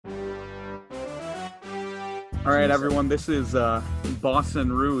All right, everyone. This is Boss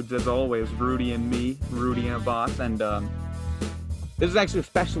and Rudes, as always. Rudy and me, Rudy and a Boss, and this is actually a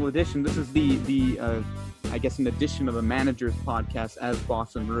special edition. This is the I guess an edition of the Managers Podcast as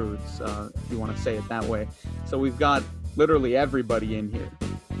Boss and Rudes, if you want to say it that way. So we've got literally everybody in here.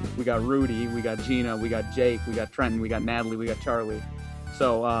 We got Rudy, we got Gina, we got Jake, we got Trenton, we got Natalie, we got Charlie.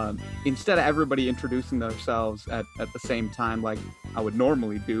 So instead of everybody introducing themselves at the same time like I would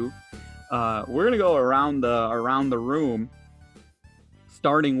normally do, we're gonna go around the room,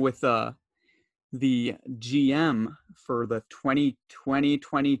 starting with the GM for the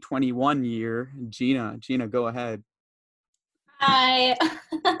 2020-2021 year. Gina, go ahead. Hi.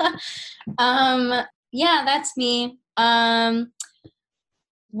 Yeah, that's me.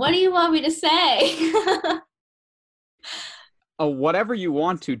 What do you want me to say? Whatever you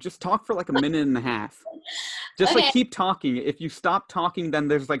want to. Just talk for like a minute and a half. Just Okay. like keep talking. If you stop talking, then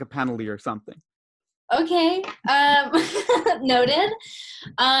there's like a penalty or something. Okay. Noted.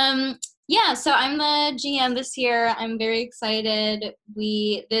 Yeah, so I'm the GM this year. I'm very excited.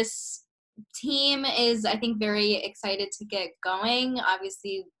 This team is, I think, very excited to get going.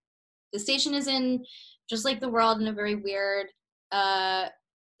 Obviously, the station is in, just like the world, in a very weird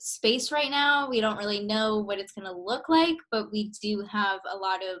space right now. We don't really know what it's going to look like, but we do have a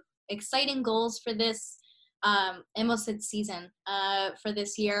lot of exciting goals for this, almost season for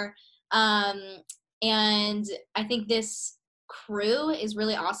this year. And I think this crew is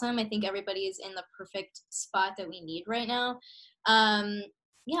really awesome. I think everybody is in the perfect spot that we need right now.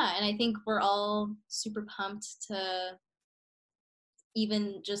 Yeah, and I think we're all super pumped to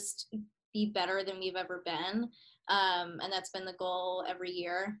even just be better than we've ever been. And that's been the goal every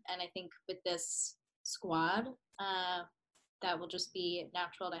year. And I think with this squad, that will just be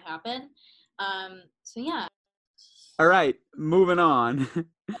natural to happen. So yeah. All right, moving on.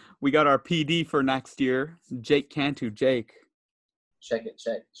 We got our PD for next year, Jake Cantu. Jake. Check.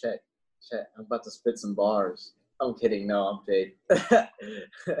 I'm about to spit some bars. I'm kidding. No, I'm paid.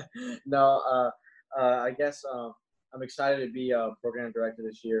 No, I guess I'm excited to be a program director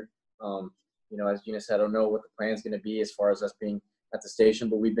this year. As Gina said, I don't know what the plan is going to be as far as us being at the station,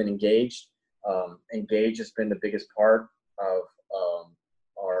 but we've been engaged. Engaged has been the biggest part of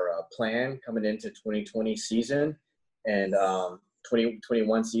our plan coming into 2020 season and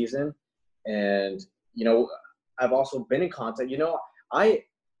 2021 season. And, I've also been in contact. I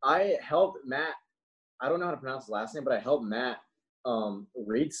helped Matt. I don't know how to pronounce his last name, but I helped Matt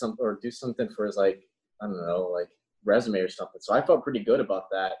read some or do something for his resume or something. So I felt pretty good about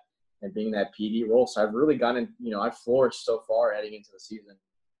that and being that PD role. So I've really gotten, I've flourished so far heading into the season.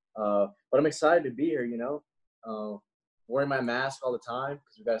 But I'm excited to be here. Wearing my mask all the time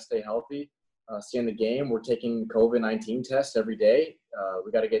because we got to stay healthy. Stay in the game. We're taking COVID-19 tests every day.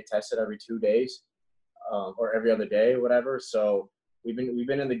 We got to get tested every 2 days or every other day, whatever. So we've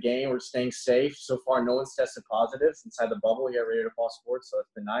been in the game. We're staying safe. So far, no one's tested positive inside the bubble here at Radio DePaul Sports. So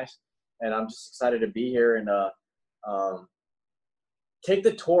it's been nice. And I'm just excited to be here and take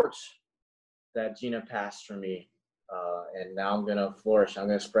the torch that Gina passed for me. And now I'm going to flourish. I'm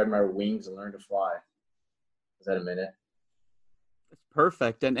going to spread my wings and learn to fly. Is that a minute? It's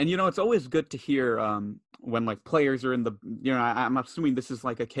perfect. And it's always good to hear when like players are in the, I'm assuming this is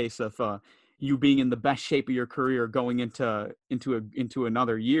like a case of you being in the best shape of your career going into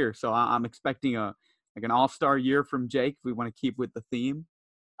another year. So I'm expecting an all-star year from Jake. If we want to keep with the theme.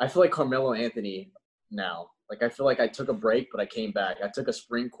 I feel like Carmelo Anthony now. Like I feel like I took a break, but I came back. I took a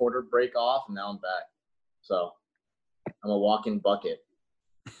spring quarter break off, and now I'm back. So I'm a walking bucket.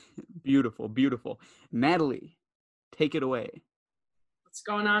 Beautiful, beautiful. Natalie, take it away. What's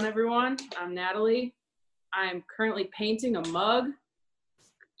going on, everyone? I'm Natalie. I'm currently painting a mug.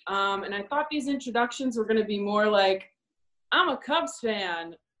 And I thought these introductions were going to be more like, I'm a Cubs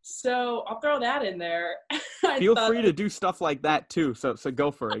fan, so I'll throw that in there. Feel free to do stuff like that too. So go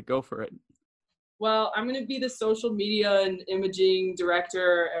for it. Go for it. Well, I'm going to be the social media and imaging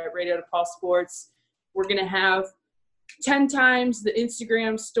director at Radio DePaul Sports. We're going to have 10 times the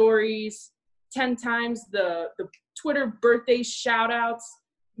Instagram stories, 10 times the Twitter birthday shout-outs,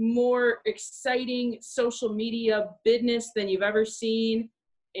 more exciting social media business than you've ever seen.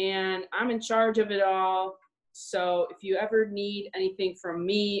 And I'm in charge of it all. So if you ever need anything from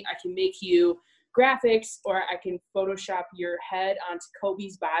me, I can make you graphics or I can Photoshop your head onto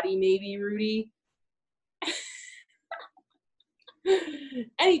Kobe's body, maybe, Rudy.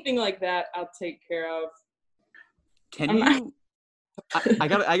 Anything like that, I'll take care of. Can you? I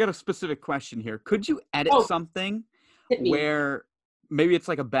got a specific question here. Could you edit something where maybe it's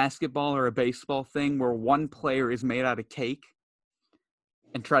like a basketball or a baseball thing where one player is made out of cake?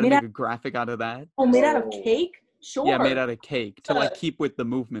 And try to Made make out- a graphic out of that. Oh, made out of Oh. cake? Sure. Yeah, made out of cake to like Uh, keep with the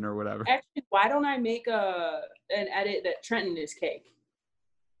movement or whatever. Actually, why don't I make an edit that Trenton is cake?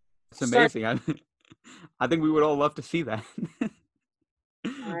 It's amazing. I think we would all love to see that.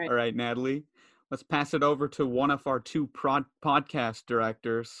 All right. All right, Natalie. Let's pass it over to one of our two podcast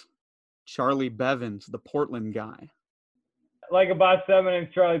directors, Charlie Bevins, the Portland guy. Like a boss said, my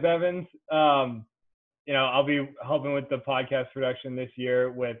name's Charlie Bevins. I'll be helping with the podcast production this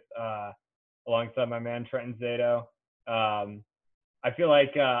year with alongside my man Trenton Zato. I feel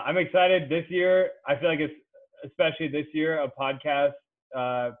like I'm excited this year. I feel like it's especially this year, a podcast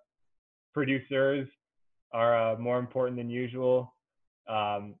producers are more important than usual.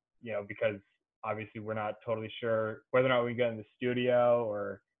 Because obviously we're not totally sure whether or not we get in the studio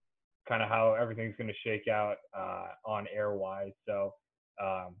or kind of how everything's going to shake out on air wise. So,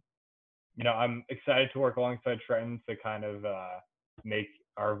 I'm excited to work alongside Trenton to kind of make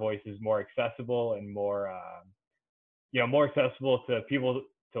our voices more accessible and more accessible to people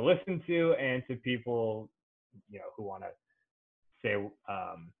to listen to and to people, who want to say,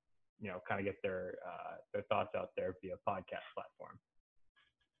 kind of get their thoughts out there via podcast platform.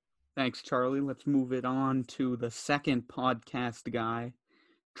 Thanks, Charlie. Let's move it on to the second podcast guy,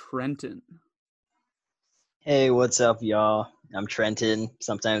 Trenton. Hey, what's up, y'all? I'm Trenton.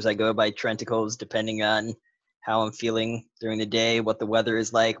 Sometimes I go by Trenticles depending on how I'm feeling during the day, what the weather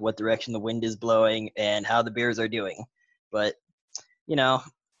is like, what direction the wind is blowing, and how the Bears are doing. But,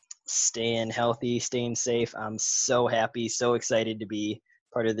 staying healthy, staying safe. I'm so happy, so excited to be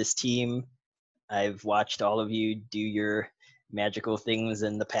part of this team. I've watched all of you do your magical things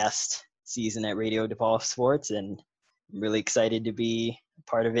in the past season at Radio DePaul Sports, and I'm really excited to be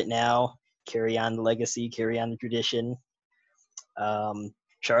part of it now. Carry on the legacy, carry on the tradition.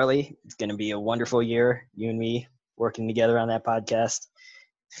 Charlie, it's going to be a wonderful year, you and me working together on that podcast.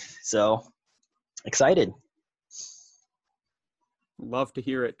 So excited. Love to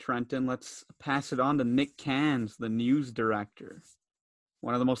hear it, Trenton. Let's pass it on to Nick Cans, the news director.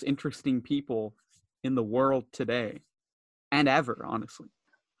 One of the most interesting people in the world today and ever, honestly.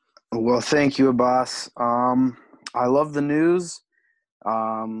 Well, thank you, Abbas. I love the news.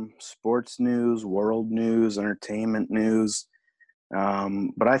 Sports news, world news, entertainment news.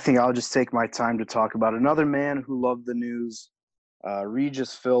 But I think I'll just take my time to talk about another man who loved the news,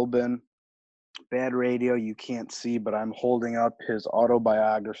 Regis Philbin. Bad radio, you can't see, but I'm holding up his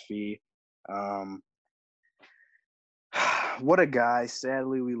autobiography. What a guy.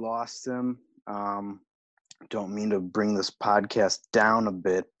 Sadly, we lost him. Don't mean to bring this podcast down a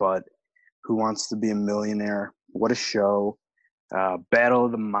bit, but Who Wants to Be a Millionaire? What a show. Battle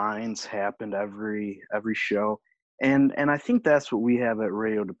of the Minds happened every show. And I think that's what we have at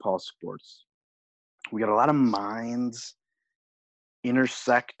Radio DePaul Sports. We got a lot of minds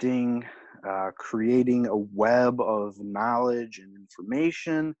intersecting, creating a web of knowledge and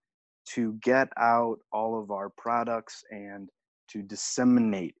information to get out all of our products and to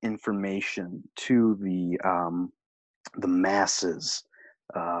disseminate information to the masses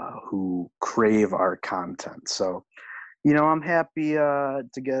who crave our content. So, I'm happy to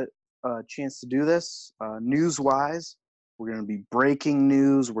get a chance to do this. News-wise, we're going to be breaking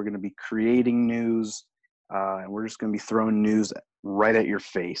news. We're going to be creating news. And we're just going to be throwing news right at your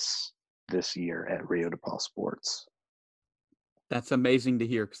face this year at Radio DePaul Sports. That's amazing to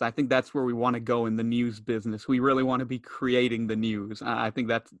hear, because I think that's where we want to go in the news business. We really want to be creating the news. I think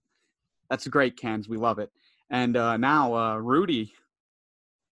that's great, Cans. We love it. And now, Rudy,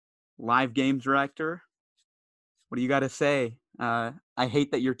 live games director. What do you got to say? I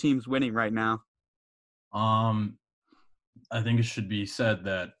hate that your team's winning right now. I think it should be said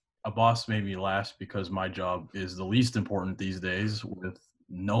that Abbas made me last because my job is the least important these days, with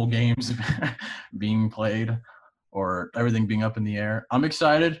no games being played or everything being up in the air. I'm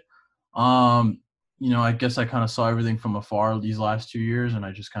excited. I guess I kind of saw everything from afar these last 2 years, and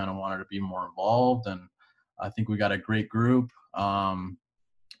I just kind of wanted to be more involved. And I think we got a great group.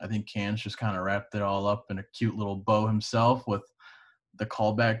 I think Cans just kind of wrapped it all up in a cute little bow himself with the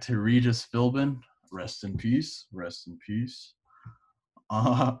callback to Regis Philbin. Rest in peace. Rest in peace.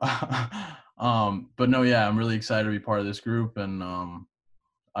 But no, yeah, I'm really excited to be part of this group, and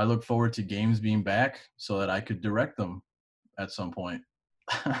I look forward to games being back so that I could direct them at some point.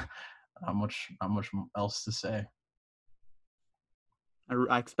 Not much else to say.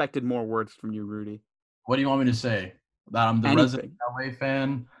 I expected more words from you, Rudy. What do you want me to say? That I'm the resident LA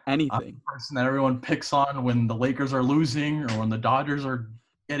fan. Anything. I'm the person that everyone picks on when the Lakers are losing or when the Dodgers are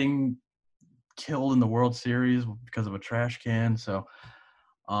getting killed in the World Series because of a trash can. So,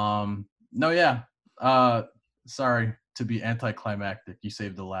 sorry. to be anticlimactic, you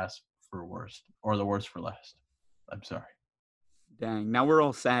saved the last for worst, or the worst for last. I'm sorry. Dang. Now we're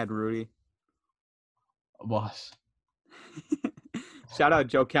all sad, Rudy. Boss. Shout out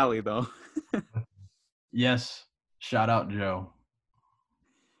Joe Kelly, though. Yes. Shout out Joe.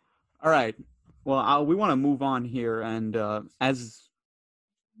 All right. Well, we want to move on here, and as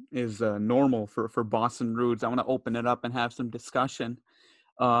is normal for Boston Rudes, I want to open it up and have some discussion.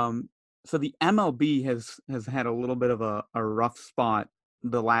 So the MLB has had a little bit of a rough spot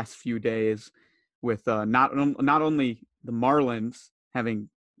the last few days, with not only the Marlins having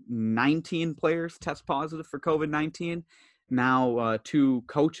 19 players test positive for COVID-19, now 2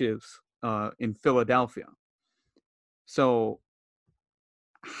 coaches in Philadelphia. So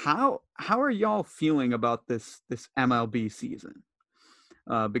how are y'all feeling about this MLB season?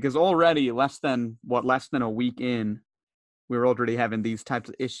 Because already less than a week in, we're already having these types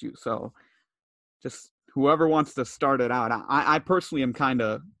of issues. So just whoever wants to start it out. I personally am kind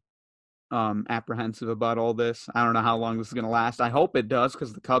of apprehensive about all this. I don't know how long this is going to last. I hope it does,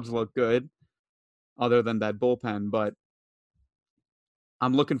 because the Cubs look good, other than that bullpen. But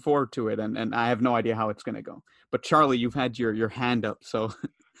I'm looking forward to it, and I have no idea how it's going to go. But Charlie, you've had your hand up, so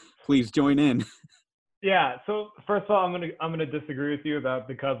please join in. Yeah. So first of all, I'm gonna disagree with you about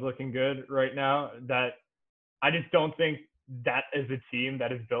the Cubs looking good right now. That I just don't think that is a team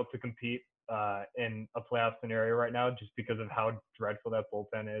that is built to compete in a playoff scenario right now, just because of how dreadful that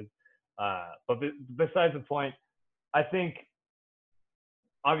bullpen is. But besides the point, I think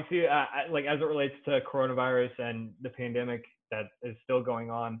obviously, like as it relates to coronavirus and the pandemic that is still going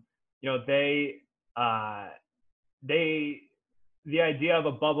on, you know, the idea of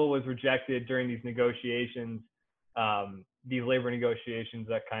a bubble was rejected during these negotiations, these labor negotiations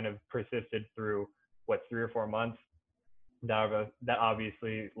that kind of persisted through 3 or 4 months. That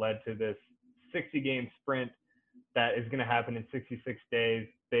obviously led to this 60-game sprint that is going to happen in 66 days.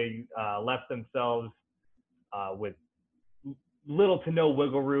 They left themselves with little to no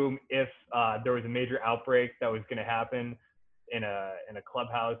wiggle room if there was a major outbreak that was going to happen in a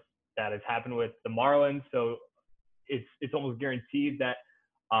clubhouse that has happened with the Marlins. So it's almost guaranteed that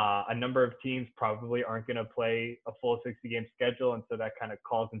a number of teams probably aren't going to play a full 60-game schedule, and so that kind of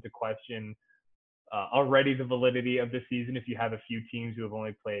calls into question already the validity of the season if you have a few teams who have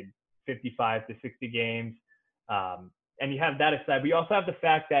only played 55 to 60 games. And you have that aside, but you also have the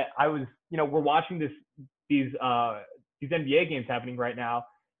fact that we're watching these NBA games happening right now,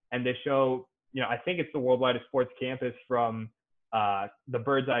 and they show, I think it's the Worldwide Sports Campus from the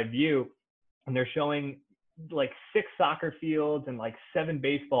bird's eye view, and they're showing like 6 soccer fields and like 7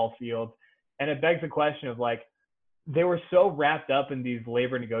 baseball fields. And it begs the question of they were so wrapped up in these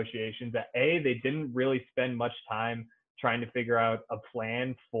labor negotiations that they didn't really spend much time trying to figure out a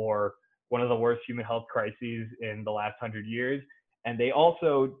plan for one of the worst human health crises in the last 100 years. And they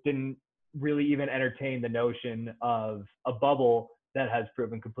also didn't really even entertain the notion of a bubble that has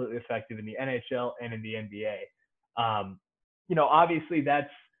proven completely effective in the NHL and in the NBA. Obviously that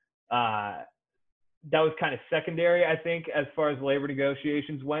was kind of secondary, I think, as far as labor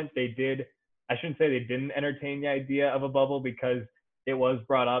negotiations went. I shouldn't say they didn't entertain the idea of a bubble, because it was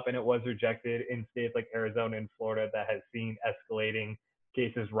brought up and it was rejected in states like Arizona and Florida that has seen escalating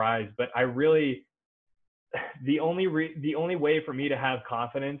cases rise. But the only way for me to have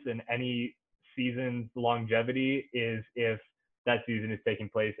confidence in any season's longevity is if that season is taking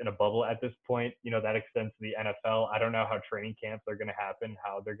place in a bubble at this point. That extends to the NFL. I don't know how training camps are going to happen,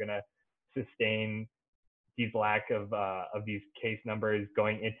 how they're going to sustain these lack of these case numbers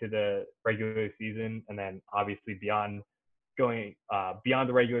going into the regular season, and then obviously beyond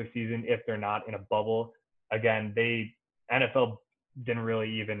the regular season if they're not in a bubble. Again, NFL didn't really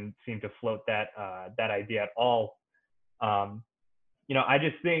even seem to float that idea at all. I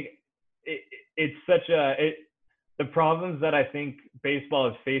just think it's such the problems that I think baseball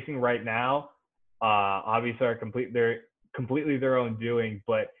is facing right now obviously are completely their own doing.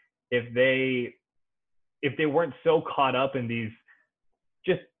 But if they weren't so caught up in these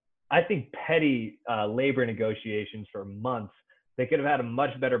just, I think, petty labor negotiations for months, they could have had a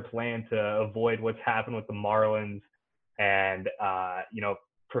much better plan to avoid what's happened with the Marlins and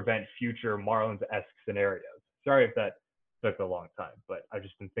prevent future Marlins-esque scenarios. Sorry if that took a long time, but I've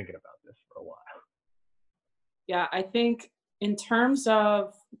just been thinking about this for a while. Yeah, I think in terms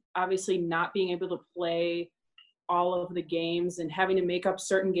of obviously not being able to play all of the games and having to make up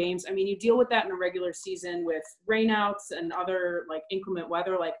certain games. I mean, you deal with that in a regular season with rainouts and other inclement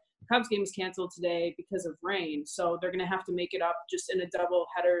weather. Cubs game was canceled today because of rain, so they're going to have to make it up just in a double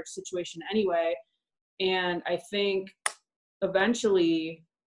header situation anyway. And I think eventually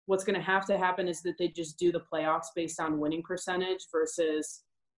what's going to have to happen is that they just do the playoffs based on winning percentage versus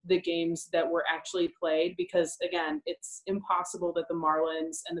the games that were actually played, because again, it's impossible that the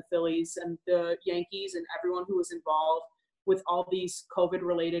Marlins and the Phillies and the Yankees and everyone who was involved with all these COVID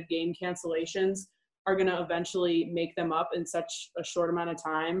related game cancellations are going to eventually make them up in such a short amount of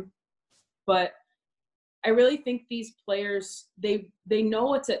time. But I really think these players, they know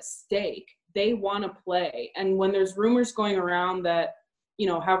what's at stake. They want to play. And when there's rumors going around that, you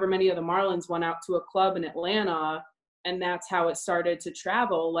know, however many of the Marlins went out to a club in Atlanta and that's how it started to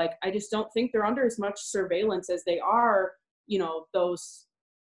travel, like, I just don't think they're under as much surveillance as they are, you know, those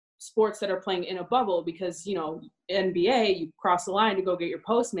sports that are playing in a bubble, because, you know, NBA, you cross the line to go get your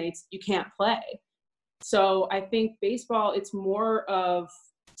Postmates, you can't play. So I think baseball, it's more of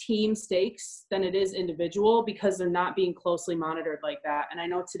team stakes than it is individual, because they're not being closely monitored like that. And I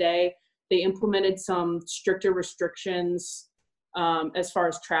know today they implemented some stricter restrictions as far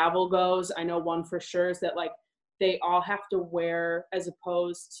as travel goes. I know one for sure is that, like, they all have to wear, as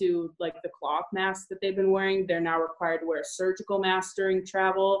opposed to like the cloth masks that they've been wearing, they're now required to wear a surgical mask during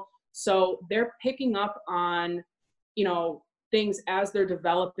travel. So they're picking up on, you know, things as they're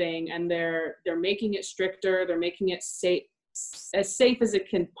developing, and they're making it stricter. They're making it safe, as safe as it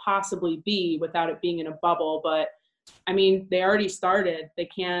can possibly be without it being in a bubble. But I mean, they already started. They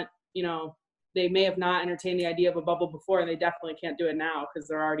can't, you know, they may have not entertained the idea of a bubble before, and they definitely can't do it now because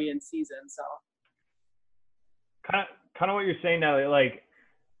they're already in season. So kind of what you're saying now, like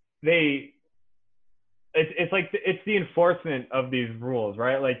it's like it's the enforcement of these rules,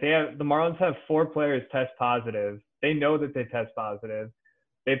 right? Like the Marlins have 4 players test positive. They know that they test positive.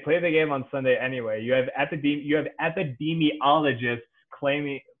 They play the game on Sunday anyway. You have epidemiologists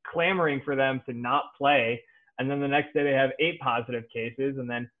clamoring for them to not play, and then the next day they have 8 positive cases, and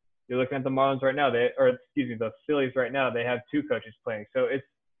then you're looking at the Marlins right now. The Phillies right now. They have 2 coaches playing. So it's,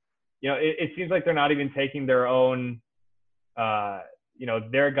 you know, it seems like they're not even taking their own, you know,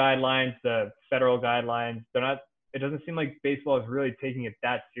 their guidelines, the federal guidelines. They're not. It doesn't seem like baseball is really taking it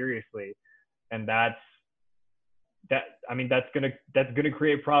that seriously, and that's gonna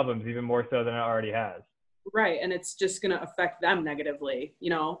create problems even more so than it already has. Right, and it's just gonna affect them negatively. You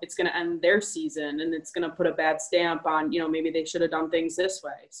know, it's gonna end their season, and it's gonna put a bad stamp on, you know, maybe they should have done things this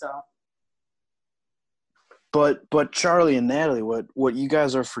way. So. But Charlie and Natalie, what you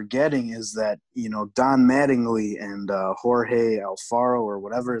guys are forgetting is that, you know, Don Mattingly and Jorge Alfaro, or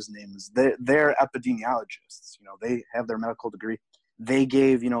whatever his name is, they're epidemiologists. You know, they have their medical degree. They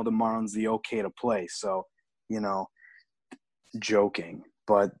gave, you know, the Marlins the okay to play. So, you know, joking.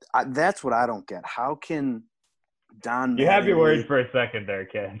 But that's what I don't get. How can Don Mattingly – You have your words for a second there,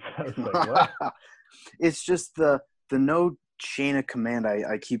 Ken. I was like, what? It's just the no – chain of command.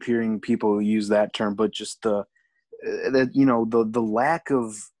 I keep hearing people use that term, but just the lack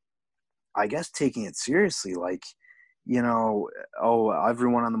of, I guess, taking it seriously. Like, you know,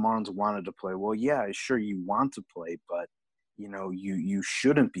 everyone on the Marlins wanted to play. Well, yeah, sure, you want to play, but you know, you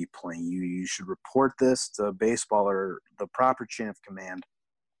shouldn't be playing. You should report this to baseball or the proper chain of command,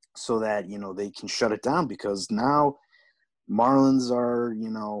 so that, you know, they can shut it down, because now Marlins are, you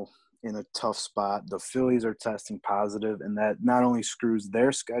know, in a tough spot. The Phillies are testing positive, and that not only screws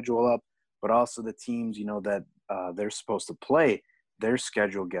their schedule up, but also the teams, you know, that they're supposed to play, their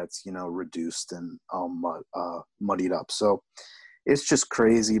schedule gets, you know, reduced and muddied up. So it's just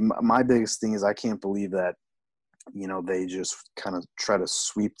crazy. My biggest thing is I can't believe that, you know, they just kind of try to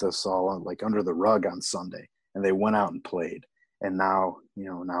sweep this all like under the rug on Sunday, and they went out and played, and now, you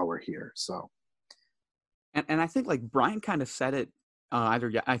know, now we're here. So. And I think, like, Brian kind of said it,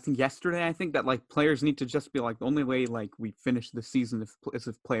 I think yesterday, I think that, like, players need to just be like, the only way, like, we finish the season is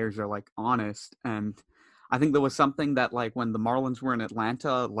if players are, like, honest. And I think there was something that, like, when the Marlins were in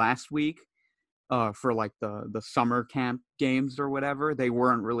Atlanta last week for, like, the summer camp games or whatever, they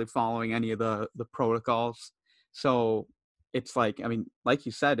weren't really following any of the protocols. So it's like, I mean, like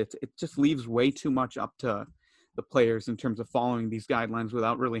you said, it just leaves way too much up to the players in terms of following these guidelines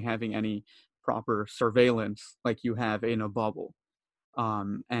without really having any proper surveillance like you have in a bubble.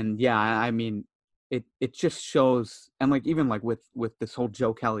 And yeah, I mean, it just shows, and like, even like with this whole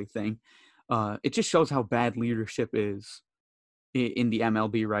Joe Kelly thing, it just shows how bad leadership is in the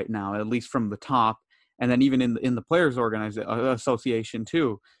MLB right now, at least from the top, and then even in the players association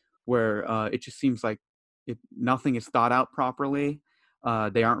too, where it just seems like nothing is thought out properly.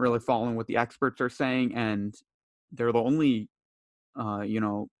 They aren't really following what the experts are saying, and they're the only, they're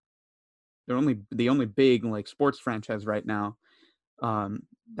the only big, like, sports franchise right now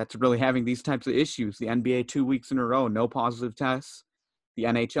that's really having these types of issues. The NBA 2 weeks in a row, no positive tests. The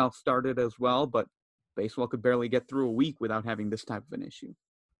NHL started as well, but baseball could barely get through a week without having this type of an issue.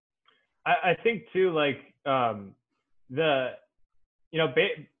 I think too, like the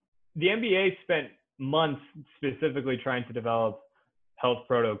NBA spent months specifically trying to develop health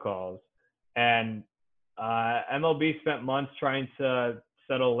protocols, and MLB spent months trying to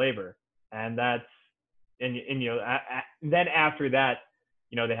settle labor, and then after that,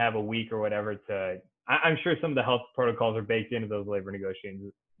 they have a week or whatever to. I'm sure some of the health protocols are baked into those labor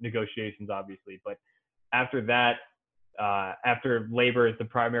negotiations, obviously, but after that, after labor is the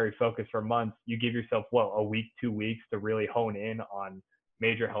primary focus for months, you give yourself a week, 2 weeks to really hone in on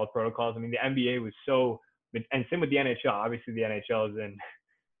major health protocols. I mean, the NBA was and same with the NHL. Obviously, the NHL is in,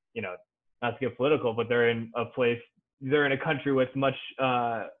 not to get political, but they're in a country with much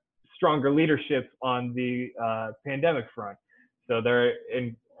stronger leadership on the pandemic front. So they're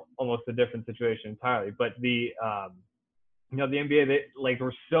in almost a different situation entirely. But the NBA, they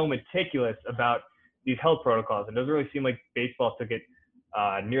were so meticulous about these health protocols. It doesn't really seem like baseball took it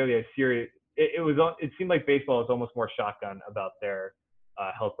nearly as serious. It seemed like baseball was almost more shotgun about their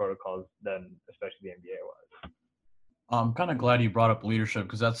health protocols than especially the NBA was. I'm kind of glad you brought up leadership,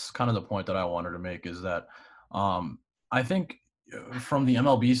 because that's kind of the point that I wanted to make, is that I think from the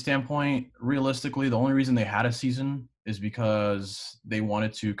MLB standpoint, realistically, the only reason they had a season is because they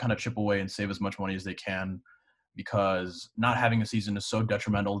wanted to kind of chip away and save as much money as they can, because not having a season is so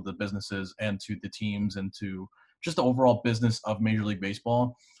detrimental to the businesses and to the teams and to just the overall business of Major League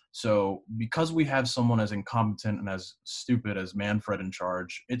Baseball. So because we have someone as incompetent and as stupid as Manfred in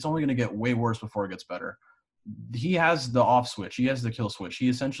charge, it's only going to get way worse before it gets better. He has the off switch. He has the kill switch. He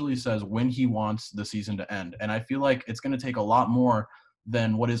essentially says when he wants the season to end. And I feel like it's going to take a lot more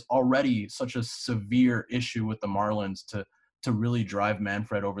than what is already such a severe issue with the Marlins to really drive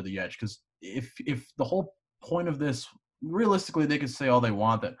Manfred over the edge. Because if the whole point of this, realistically, they could say all they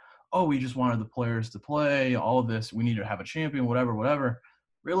want that, we just wanted the players to play, all of this, we need to have a champion, whatever.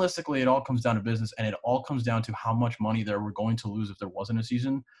 Realistically, it all comes down to business, and it all comes down to how much money they were going to lose if there wasn't a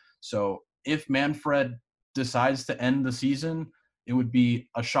season. So if Manfred decides to end the season, it would be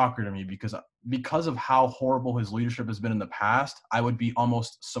a shocker to me, because of how horrible his leadership has been in the past. I would be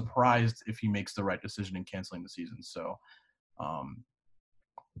almost surprised if he makes the right decision in canceling the season. So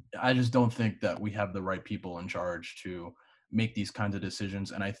I just don't think that we have the right people in charge to make these kinds of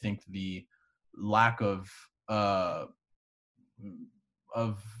decisions. And I think the lack of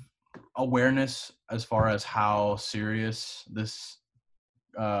awareness as far as how serious this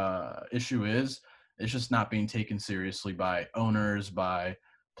issue is, it's just not being taken seriously by owners, by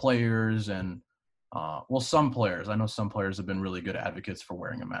players, and some players. I know some players have been really good advocates for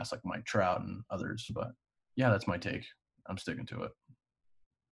wearing a mask, like Mike Trout and others. But yeah, that's my take. I'm sticking to it.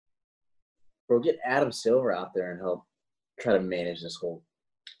 Bro, get Adam Silver out there and help try to manage this whole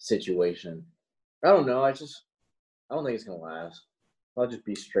situation. I don't know. I don't think it's gonna last. I'll just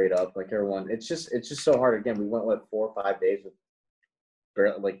be straight up, like everyone. It's just so hard. Again, we went 4 or 5 days with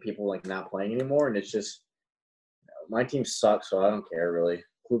barely, people not playing anymore, and it's just, my team sucks, so I don't care really.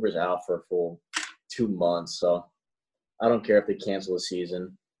 Kluber's out for a full 2 months, so I don't care if they cancel the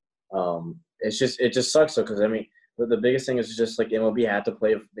season. It just sucks though, because I mean, the biggest thing is just MLB had to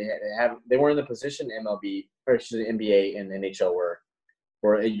play. They weren't in the position MLB, or excuse me, NBA and NHL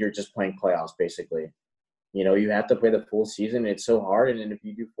where you're just playing playoffs basically. You have to play the full season. And it's so hard, and then if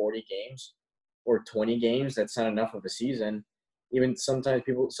you do 40 games or 20 games, that's not enough of a season. Even sometimes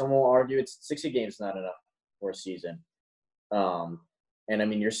someone will argue it's 60 games not enough for a season. And I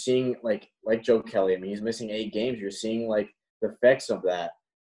mean, you're seeing like Joe Kelly. I mean, he's missing 8 games. You're seeing the effects of that.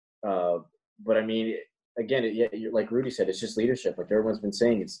 But I mean, again, like Rudy said, it's just leadership. Like everyone's been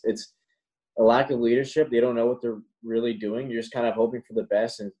saying, it's a lack of leadership. They don't know what they're really doing. You're just kind of hoping for the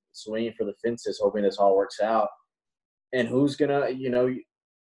best and swinging for the fences, hoping this all works out. And who's gonna,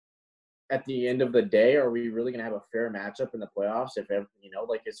 at the end of the day, are we really gonna have a fair matchup in the playoffs? If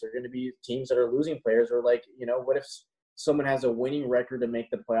is there gonna be teams that are losing players, or what if someone has a winning record to make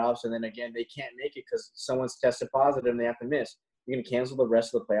the playoffs and then again they can't make it because someone's tested positive and they have to miss? You're gonna cancel the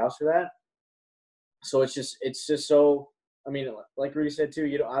rest of the playoffs for that? So it's just so. I mean, like Rudy said too,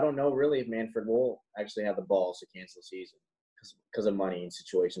 I don't know really if Manfred will actually have the balls to cancel the season because of money and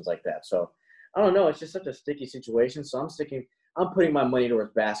situations like that. So I don't know. It's just such a sticky situation. So I'm putting my money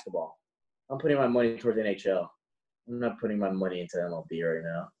towards basketball. I'm putting my money towards NHL. I'm not putting my money into MLB right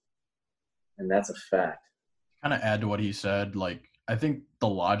now. And that's a fact. Kind of add to what he said. I think the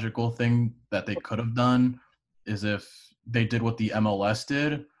logical thing that they could have done is if they did what the MLS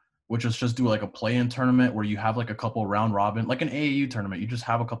did, which is just do a play-in tournament where you have a couple round robin, like an AAU tournament. You just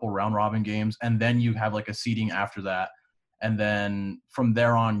have a couple round robin games, and then you have a seeding after that. And then from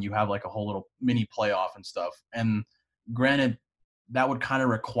there on, you have a whole little mini playoff and stuff. And granted, that would kind of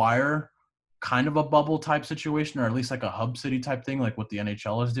require kind of a bubble type situation, or at least like a hub city type thing, like what the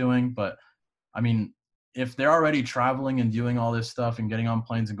NHL is doing. But I mean, if they're already traveling and doing all this stuff and getting on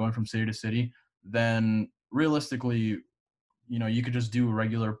planes and going from city to city, then realistically, you know, you could just do a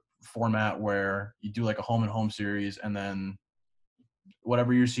regular format where you do like a home and home series, and then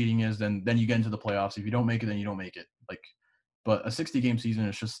whatever your seeding is, then you get into the playoffs. If you don't make it, then you don't make it. Like, but a 60-game season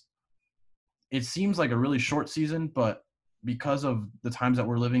is just, it seems like a really short season, but because of the times that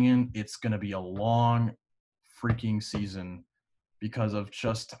we're living in, it's going to be a long freaking season because of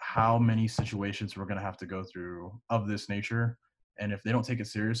just how many situations we're going to have to go through of this nature. And if they don't take it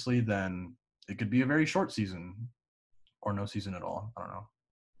seriously, then it could be a very short season or no season at all. I don't know.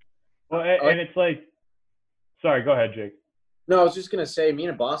 Well, and it's like, sorry, go ahead, Jake. No, I was just gonna say, me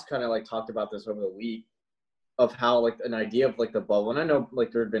and Boss kind of like talked about this over the week of how like an idea of like the bubble, and I know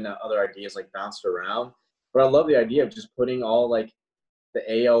like there had been other ideas like bounced around, but I love the idea of just putting all like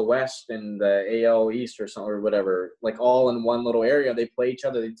the AL West and the AL East or something or whatever, like all in one little area. They play each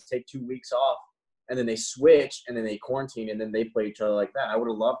other. They take 2 weeks off, and then they switch, and then they quarantine, and then they play each other like that. I would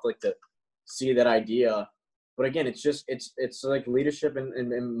have loved like to see that idea, but again, it's just it's like leadership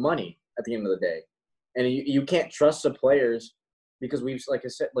and money at the end of the day, and you can't trust the players because we've, like I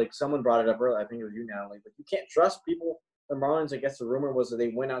said, like someone brought it up earlier. I think it was you, Natalie. But you can't trust people. The Marlins, I guess the rumor was that they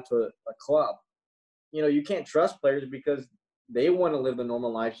went out to a club. You know, you can't trust players because they want to live the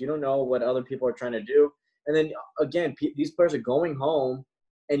normal lives. You don't know what other people are trying to do. And then, again, these players are going home,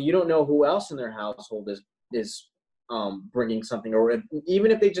 and you don't know who else in their household is bringing something. Or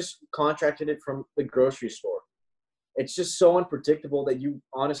even if they just contracted it from the grocery store. It's just so unpredictable that you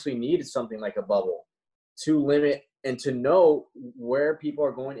honestly needed something like a bubble to limit and to know where people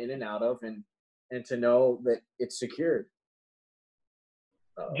are going in and out of, and to know that it's secured.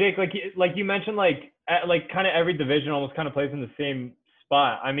 Jake, like you mentioned, like kind of every division almost kind of plays in the same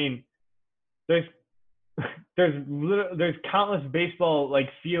spot. I mean, there's countless baseball like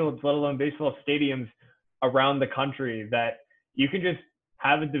fields, let alone baseball stadiums around the country that you can just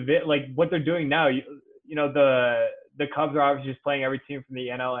have a like what they're doing now. You know, the Cubs are obviously just playing every team from the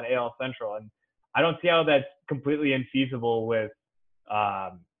NL and AL Central, and I don't see how that's completely infeasible with,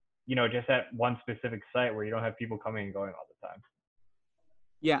 you know, just at one specific site where you don't have people coming and going all the time.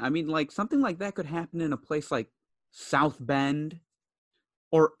 Yeah, I mean, like something like that could happen in a place like South Bend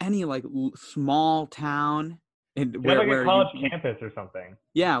or any like small town, and like a college campus or something.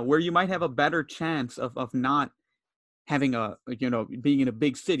 Yeah, where you might have a better chance of not having being in a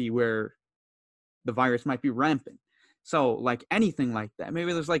big city where the virus might be rampant. So like anything like that,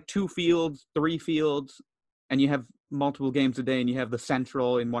 maybe there's like 2 fields, 3 fields, and you have multiple games a day, and you have the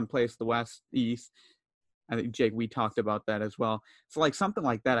Central in one place, the West, East. I think, Jake, we talked about that as well. So like something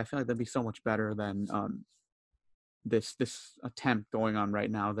like that, I feel like that'd be so much better than this attempt going on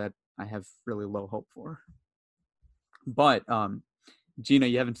right now that I have really low hope for. But Gina,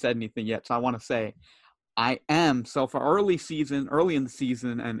 you haven't said anything yet, so I want to say I am, so for early in the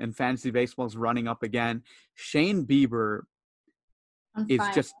season, and fantasy baseball is running up again, Shane Bieber is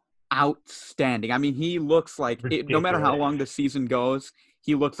just outstanding. I mean, he looks like, no matter how long the season goes,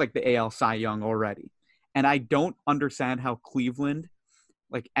 he looks like the AL Cy Young already. And I don't understand how Cleveland,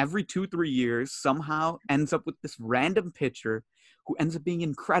 like every 2-3 years, somehow ends up with this random pitcher who ends up being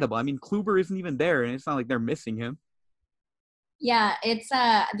incredible. I mean, Kluber isn't even there, and it's not like they're missing him. Yeah, it's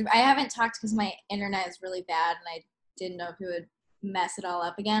I haven't talked because my internet is really bad, and I didn't know if it would mess it all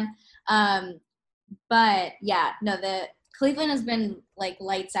up again. But yeah, no, the Cleveland has been like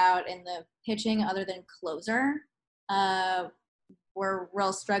lights out in the pitching other than closer. We're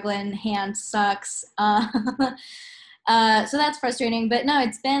real struggling. Hand sucks. So that's frustrating. But no,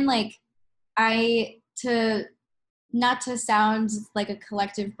 it's been like not to sound like a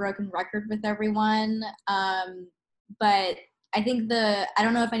collective broken record with everyone, but I think I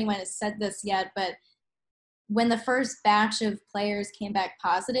don't know if anyone has said this yet, but when the first batch of players came back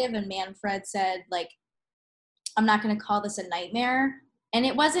positive and Manfred said, like, I'm not going to call this a nightmare. And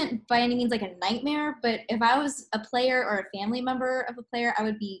it wasn't by any means like a nightmare, but if I was a player or a family member of a player, I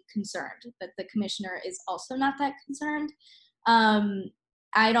would be concerned. But the commissioner is also not that concerned.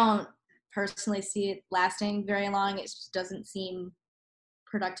 I don't personally see it lasting very long. It just doesn't seem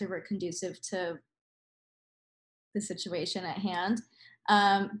productive or conducive to the situation at hand.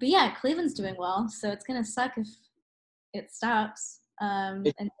 But yeah, Cleveland's doing well, so it's going to suck if it stops. Can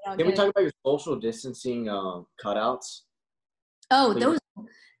we talk about your social distancing cutouts? Oh,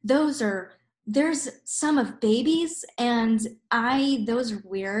 there's some of babies, and those are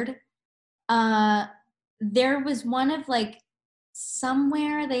weird. There was one of like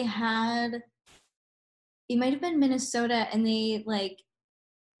somewhere they had, it might have been Minnesota, and they like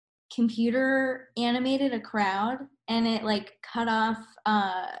computer animated a crowd, and it like cut off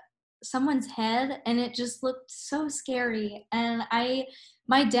someone's head, and it just looked so scary. And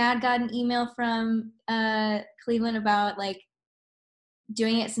my dad got an email from Cleveland about like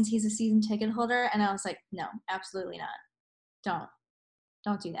doing it since he's a season ticket holder, and I was like, no, absolutely not.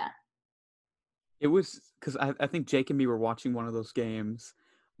 Don't do that. It was because I think Jake and me were watching one of those games.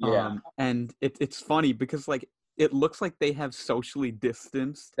 Yeah. And it's funny because like it looks like they have socially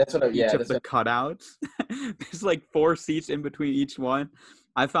distanced That's what. each of the cutouts. There's like 4 seats in between each one.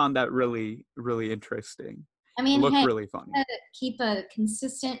 I found that really, really interesting. I mean, It looked hey, really funny. keep a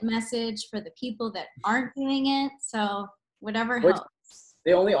consistent message for the people that aren't doing it. So whatever Wait, helps.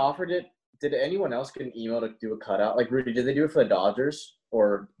 They only offered it. Did anyone else get an email to do a cutout? Like Rudy, did they do it for the Dodgers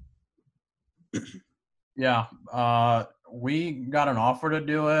or? Yeah, we got an offer to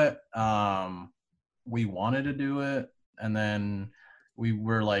do it. We wanted to do it, and then we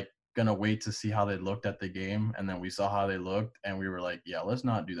were like gonna wait to see how they looked at the game, and then we saw how they looked, and we were like, yeah, let's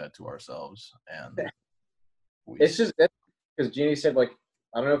not do that to ourselves. And It's just because Jeannie said like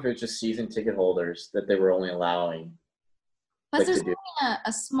I don't know if it's just season ticket holders that they were only allowing. Plus, like, there's to do. only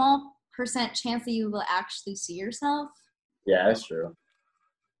a small percent chance that you will actually see yourself. Yeah, that's true.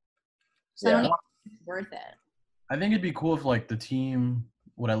 So I don't Yeah. even think it's worth it. I think it'd be cool if like the team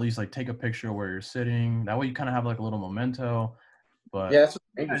would at least like take a picture where you're sitting. That way you kind of have like a little memento. But Yeah, that's what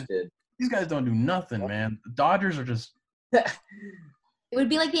the Rangers did. these guys don't do nothing, man. The Dodgers are just It would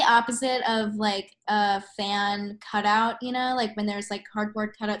be like the opposite of like a fan cutout, you know, like when there's like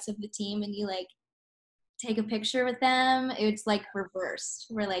cardboard cutouts of the team and you like take a picture with them. It's like reversed,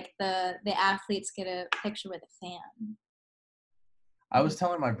 where like the athletes get a picture with a fan. I was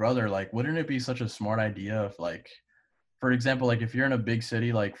telling my brother, like, wouldn't it be such a smart idea if, like, for example, like, if you're in a big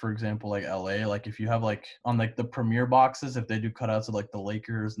city, like, for example, like LA, like, if you have, like, on, like, the premier boxes, if they do cutouts of, like, the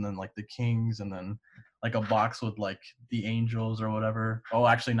Lakers and then, like, the Kings and then, like, a box with, like, the Angels or whatever. Oh,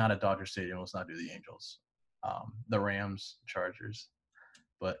 actually, not at Dodger Stadium. Let's not do the Angels. The Rams, Chargers.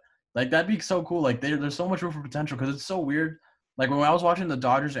 But, like, that'd be so cool. Like, there's so much room for potential because it's so weird. Like, when I was watching the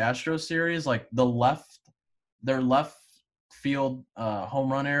Dodgers-Astros series, like, their left field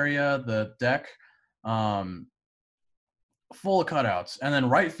home run area, the deck, full of cutouts, and then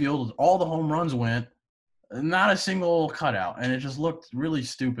right field, all the home runs went, not a single cutout, and it just looked really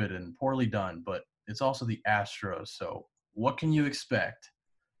stupid and poorly done. But it's also the Astros, so what can you expect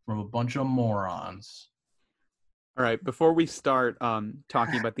from a bunch of morons? All right, before we start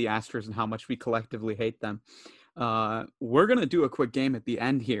talking about the Astros and how much we collectively hate them, we're gonna do a quick game at the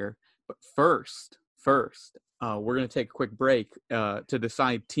end here. But first, we're gonna take a quick break to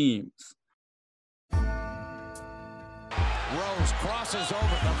decide teams. Rose crosses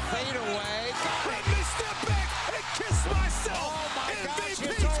over the fadeaway. Let me step back and kiss myself. Oh my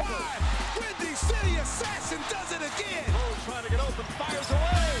MVP time. Windy City Assassin does it again. Rose trying to get open, fires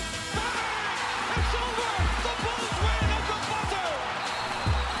away. Bang! It's over. The Bulls win at the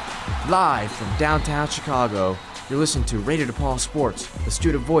buzzer. Live from downtown Chicago, you're listening to Radio DePaul Sports, the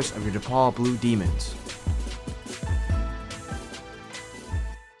student voice of your DePaul Blue Demons.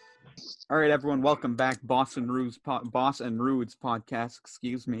 All right, everyone, welcome back. Boss and Rude's podcast,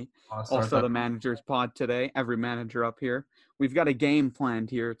 excuse me. Also the manager's pod today. Every manager up here. We've got a game planned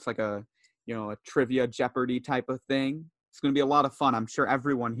here. It's like a trivia Jeopardy type of thing. It's going to be a lot of fun. I'm sure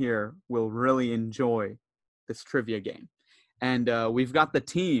everyone here will really enjoy this trivia game. And we've got the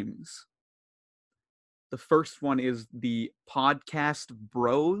teams. The first one is the Podcast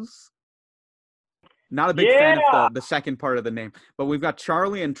Bros. Not a big fan of the second part of the name, but we've got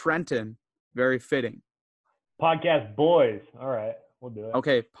Charlie and Trenton. Very fitting. Podcast Boys. All right, we'll do it.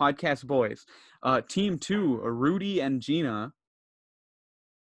 Okay, Podcast Boys. Team 2, Rudy and Gina.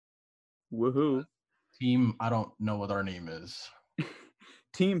 Woohoo. Team, I don't know what our name is.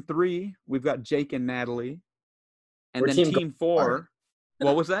 Team 3, we've got Jake and Natalie. And We're then Team 4,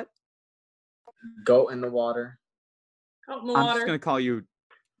 what was that? Goat in the water. Out in the I'm water. just going to call you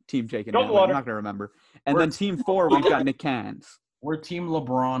Team Jake and Goat Natalie. water. I'm not going to remember. And then Team 4, we've got Nick Cans. We're Team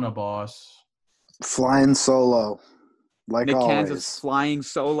LeBron, boss. Flying solo, like Nick always. Cans is flying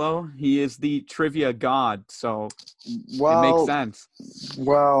solo. He is the trivia god, so it well, makes sense.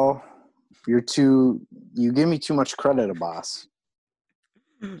 Well, you give me too much credit, boss.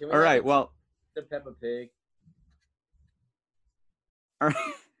 All right, well. The Peppa Pig. All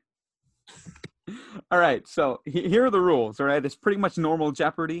right. All right, so here are the rules, all right? It's pretty much normal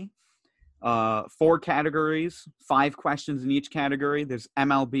Jeopardy. 4 categories, 5 questions in each category. There's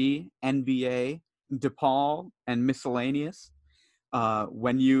MLB, NBA, DePaul, and miscellaneous.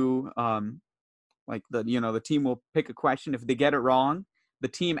 When you, the team will pick a question. If they get it wrong, the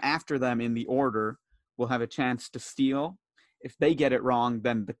team after them in the order will have a chance to steal. If they get it wrong,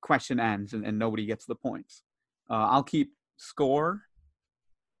 then the question ends and nobody gets the points. I'll keep score.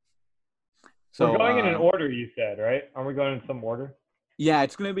 So we're going in an order, you said, right? Are we going in some order? Yeah,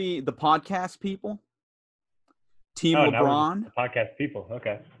 it's going to be the podcast people, Team now we're LeBron, the podcast people.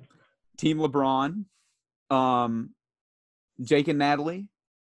 Okay. Team LeBron, Jake and Natalie,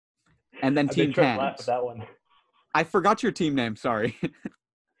 and then I Team did try to laugh at Cans. that one. I forgot your team name. Sorry.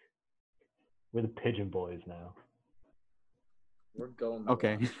 We're the Pigeon Boys now. We're going.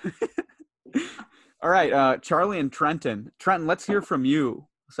 Okay. All right, Charlie and Trenton. Trenton, let's hear from you.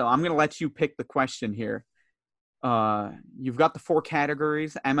 So I'm going to let you pick the question here. You've got the 4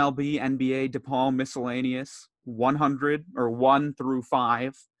 categories: MLB, NBA, DePaul, miscellaneous, 100 or 1 through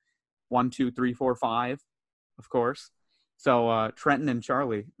 5, 1, 2, 3, 4, 5, of course. So Trenton and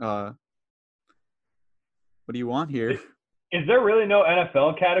Charlie, what do you want here? Is there really no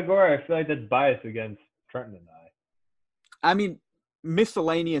NFL category? I feel like that's biased against Trenton and I. I mean,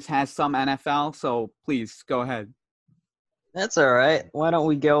 miscellaneous has some NFL, so please go ahead. That's all right. Why don't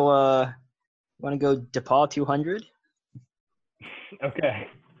we go? Want to go DePaul 200? Okay.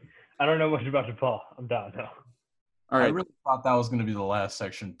 I don't know much about DePaul. I'm down now. All I right. really thought that was going to be the last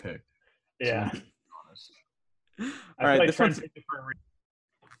section picked. Yeah. To be honest. All right. Like This one's. All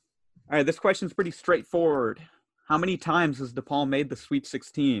right. This question's pretty straightforward. How many times has DePaul made the Sweet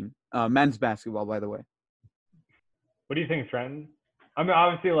 16? Men's basketball, by the way. What do you think, Trenton? I mean,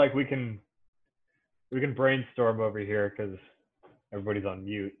 obviously, like we can brainstorm over here because everybody's on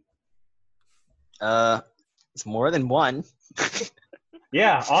mute. It's more than one.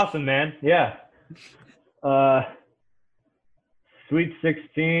 Yeah, awesome, man. Yeah. Sweet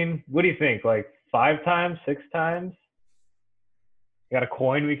 16. What do you think? Like 5 times, 6 times? You got a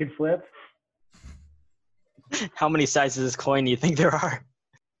coin we could flip? How many sizes of coin do you think there are?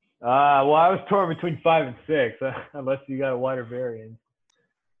 Well, I was torn between 5 and 6, unless you got a wider variance.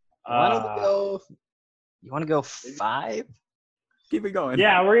 Why don't we go? You want to go 5? Keep it going.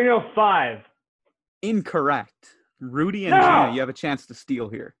 Yeah, we're gonna go 5. Incorrect. Rudy and No! Gina, you have a chance to steal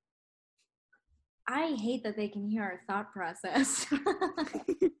here. I hate that they can hear our thought process.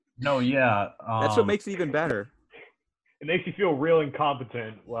 No, yeah. That's what makes it even better. It makes you feel real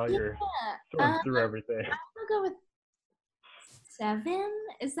incompetent while you're sorting through everything. I'll go with 7.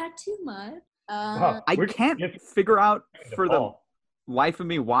 Is that too much? Wow. I We're can't just- figure out for the DePaul. life of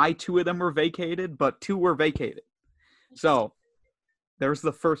me why 2 of them were vacated, but 2 were vacated. So there's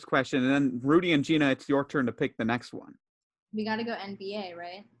the first question. And then Rudy and Gina, it's your turn to pick the next one. We got to go NBA,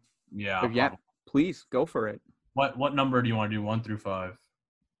 right? Yeah. So, yeah, probably. please go for it. What number do you want to do? 1 through 5.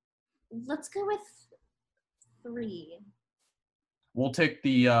 Let's go with 3. We'll take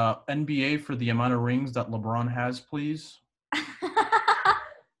the NBA for the amount of rings that LeBron has, please.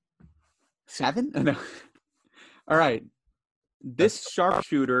 7? No. All right. This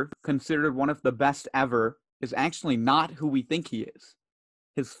sharpshooter, considered one of the best ever, is actually not who we think he is.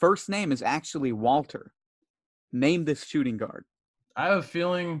 His first name is actually Walter. Name this shooting guard. I have a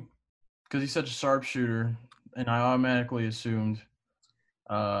feeling, because he's such a sharpshooter, and I automatically assumed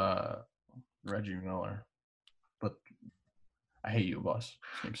Reggie Miller. But I hate you, boss.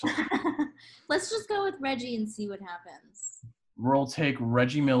 Let's just go with Reggie and see what happens. We'll take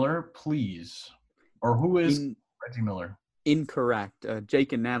Reggie Miller, please. Or who is Reggie Miller? Incorrect.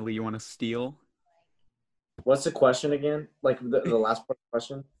 Jake and Natalie, you want to steal? What's the question again? Like the last part of the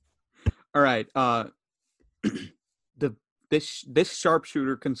question? All right. This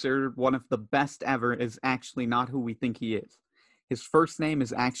sharpshooter, considered one of the best ever, is actually not who we think he is. His first name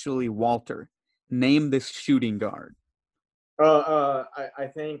is actually Walter. Name this shooting guard. I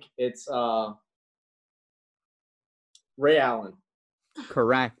think it's Ray Allen.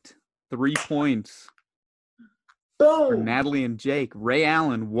 Correct. 3 points for Boom. Natalie and Jake. Ray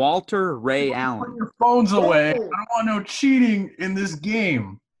Allen. Walter Ray Put Allen. your phones away. I Boom. don't want no cheating in this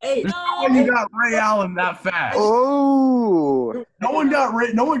game. Hey, There's no way you got Ray Allen that fast. Oh, No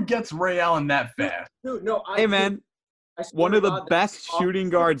one gets Ray Allen that fast. dude, no. Hey, man. I swear One to of the God, best shooting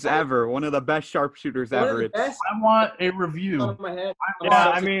guards ever. One of the best sharpshooters one of ever. the It's best I want a off review. the my head. Yeah,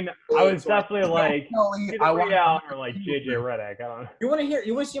 I mean, I was definitely like, Definitely, either I want Ray Allen or like JJ Redick. I don't know. You want to hear?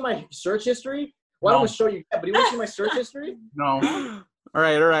 You want to see my search history? Well, I don't No. want to show you that, but you want to see my search history? No. all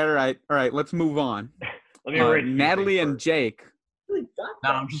right. Let's move on. Let me erase these Natalie things and first. Jake. Really got No,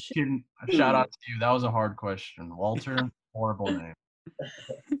 that I'm just shit. kidding. Shout out to you. That was a hard question. Walter, horrible name.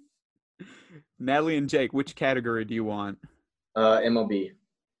 Natalie and Jake, which category do you want? MLB.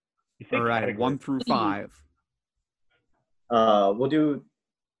 You think All right, category. 1 through 5. We'll do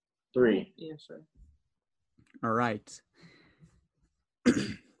 3. Yeah, sure. All right.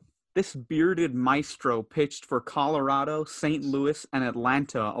 This bearded maestro pitched for Colorado, St. Louis, and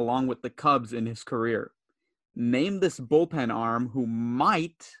Atlanta along with the Cubs in his career. Name this bullpen arm who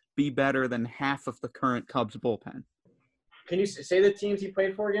might be better than half of the current Cubs bullpen. Can you say the teams he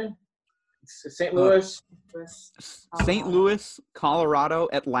played for again? St. Louis. St. Louis, Colorado,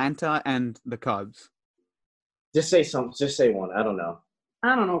 Atlanta, and the Cubs. Just say one. I don't know.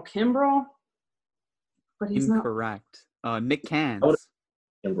 I don't know, Kimbrel. But he's incorrect. Nick Cans.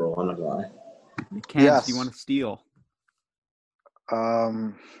 Kimbrel, I'm not gonna lie. Nick Cans, Yes. do you want to steal?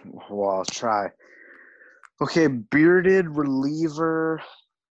 Well, I'll try. Okay, bearded reliever.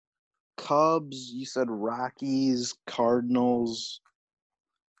 Cubs. You said Rockies, Cardinals,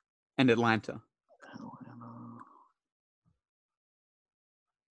 And Atlanta.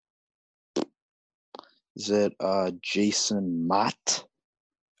 Is it Jason Mott?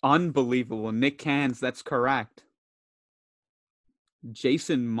 Unbelievable. Nick Cans, that's correct.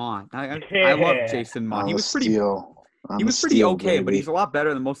 Jason Mott. I love Jason Mott. He was pretty okay, but he's a lot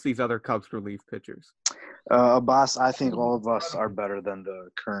better than most of these other Cubs relief pitchers. Boss, I think all of us are better than the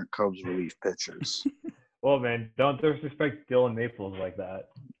current Cubs relief pitchers. Well, man, don't disrespect Dylan Maples like that.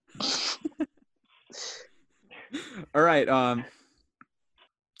 All right.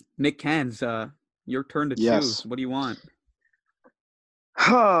 Nick Cans, your turn to choose. What do you want?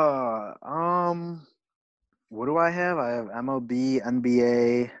 What do I have? I have MLB,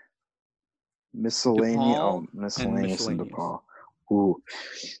 NBA, miscellaneous. DePaul Miscellaneous and miscellaneous. DePaul. Ooh.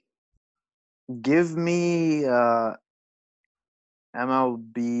 Give me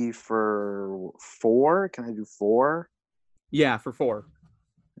MLB for 4. Can I do 4? Yeah, for 4.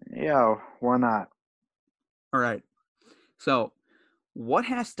 Yeah, why not? All right. So, what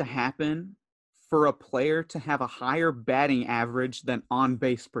has to happen for a player to have a higher batting average than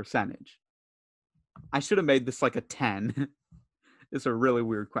on-base percentage? I should have made this like a 10. It's a really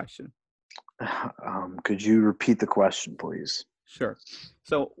weird question. Could you repeat the question, please? Sure.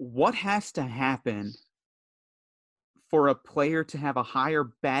 So, what has to happen for a player to have a higher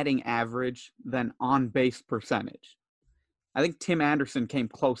batting average than on-base percentage? I think Tim Anderson came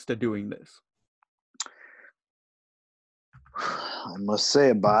close to doing this. I must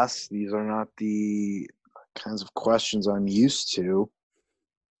say, boss, these are not the kinds of questions I'm used to.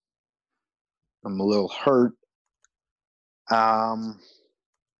 I'm a little hurt. My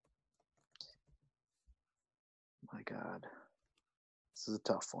God. This is a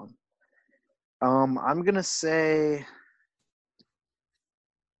tough one. I'm going to say,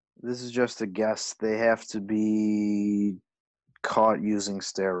 this is just a guess, they have to be caught using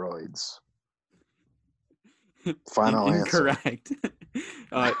steroids. Final answer. Incorrect.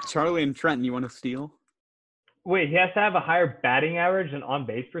 Charlie and Trenton, you want to steal? Wait, he has to have a higher batting average than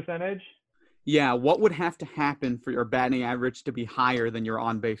on-base percentage? Yeah, what would have to happen for your batting average to be higher than your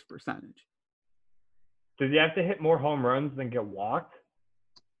on-base percentage? Does he have to hit more home runs than get walked?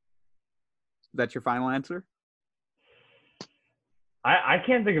 Is that your final answer? I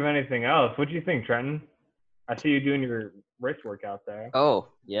can't think of anything else. What do you think, Trenton? I see you doing your wrist workout there. Oh,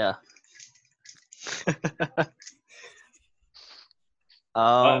 yeah.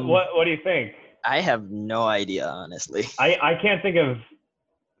 What do you think? I have no idea, honestly. I can't think of.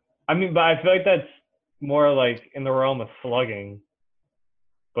 I mean, but I feel like that's more like in the realm of slugging.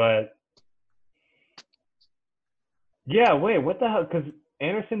 But yeah, wait, what the hell? Because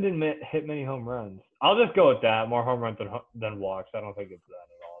Anderson didn't hit many home runs. I'll just go with that. More home runs than walks. I don't think it's that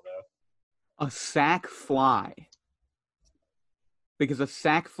at all, though. A sac fly. Because a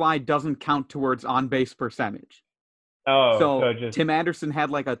sac fly doesn't count towards on-base percentage. Oh, so just Tim Anderson had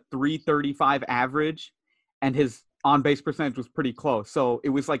like a 335 average, and his on-base percentage was pretty close. So it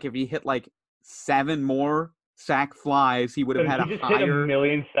was like if he hit like 7 more sac flies, he would have had he a just higher. hit a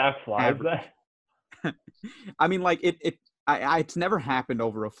million sac flies. I mean, like it's never happened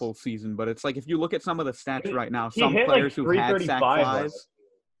over a full season, but it's like if you look at some of the stats right now, some players who had sac flies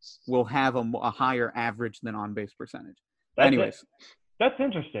will have a higher average than on-base percentage. Anyways. That's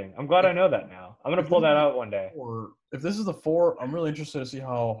interesting. I'm glad I know that now. I'm going to pull that out one day. Or if this is the 4, I'm really interested to see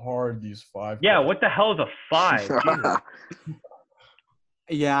how hard these 5. Yeah, what the hell is a 5?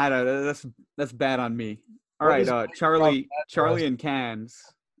 Yeah, I don't know. That's bad on me. All right, Charlie and Cans.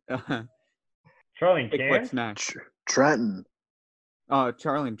 Charlie and Cans? What's next? Trenton.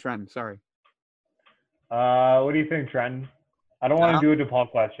 Charlie and Trenton. Sorry. What do you think, Trenton? I don't want to do a DePaul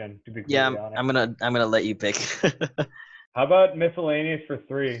question. To be yeah, honest. I'm gonna let you pick. How about miscellaneous for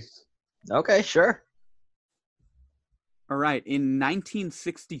 3? Okay, sure. All right. In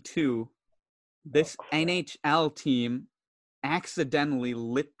 1962, this NHL team accidentally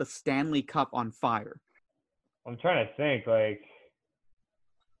lit the Stanley Cup on fire. I'm trying to think. Like,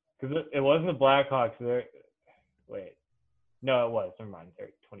 Because it wasn't the Blackhawks. Wait. No, it was. Never mind. They're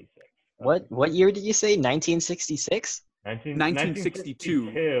 26. What year did you say? 1966? 1962.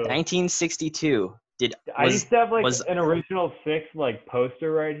 1962. I used to have an original 6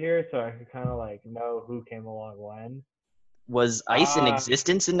 poster right here, so I could kind of know who came along when. Was ice in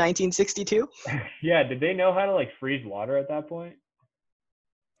existence in 1962? Yeah. Did they know how to freeze water at that point?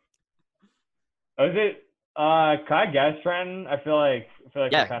 Was it? Can I guess, Trenton? I feel like.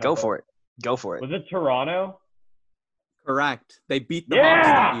 Yeah, go for it. Go for it. Was it Toronto? Correct. They beat the Hawks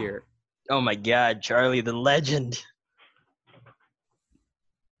that year. Oh my God, Charlie, the legend.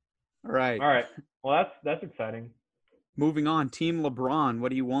 All right. All right. Well, that's exciting. Moving on, Team LeBron. What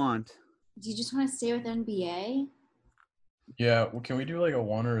do you want? Do you just want to stay with NBA? Yeah. Well, can we do a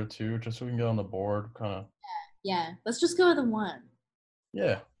 1 or a 2 just so we can get on the board? Kind of. Yeah. Let's just go with a 1.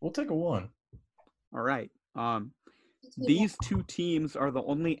 Yeah, we'll take a 1. All right. These two teams are the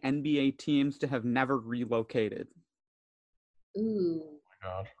only NBA teams to have never relocated. Ooh. Oh my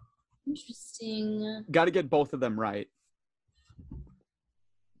God. Interesting. Got to get both of them right.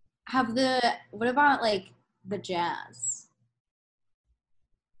 What about the Jazz?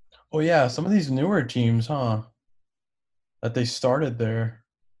 Oh yeah, some of these newer teams, huh? That they started there.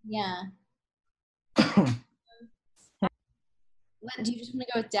 Yeah. Do you just want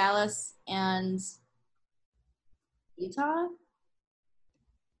to go with Dallas and Utah?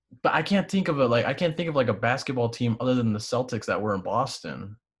 But I can't think of a basketball team other than the Celtics that were in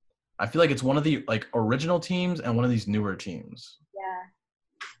Boston. I feel like it's one of the original teams and one of these newer teams.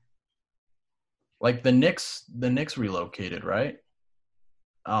 Yeah. The Knicks relocated, right?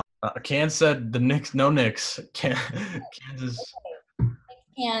 Can said the Knicks, no Knicks. Kansas.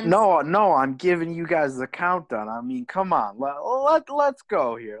 No, I'm giving you guys the countdown. I mean, come on, let's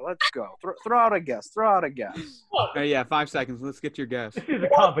go here. Let's go. Throw out a guess. Yeah, 5 seconds. Let's get your guess. This is a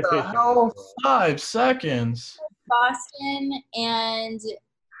competition. Hell, 5 seconds. Boston and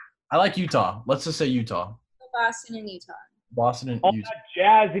I like Utah. Let's just say Utah. Boston and Utah. Boston and Utah.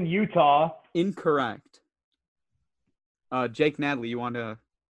 Jazz in Utah. Incorrect. Jake Natalie, you want to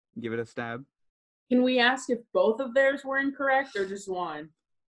give it a stab? Can we ask if both of theirs were incorrect or just one?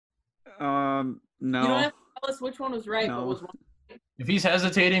 No. You don't have to tell us which one was right, No. but was one. If he's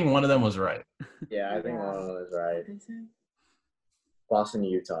hesitating, one of them was right. Yeah, I think one of them was right. Boston,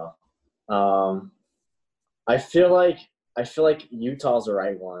 Utah. I feel like Utah's the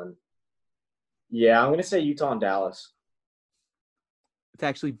right one. Yeah, I'm gonna say Utah and Dallas. It's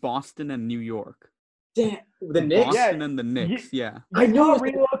actually Boston and New York. Damn, the Knicks. Boston and the Knicks. Yeah. I know.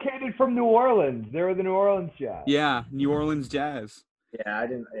 Relocated from New Orleans. They were the New Orleans Jazz. Yeah, New Orleans Jazz. Yeah, I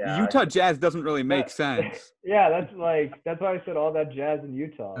didn't. Yeah, Utah Jazz doesn't really make sense. Yeah, that's why I said all that Jazz in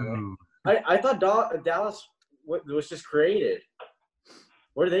Utah. Right? I thought Dallas was just created.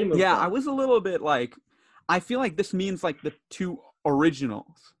 Where do they move? Yeah, from? I was a little bit I feel like this means the two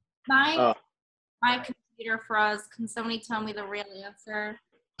originals. My computer froze. Can somebody tell me the real answer?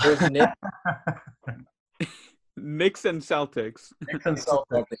 It was Knicks. Knicks and Celtics. Knicks and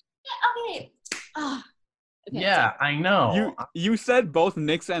Celtics. Okay. Okay. Yeah, I know. You said both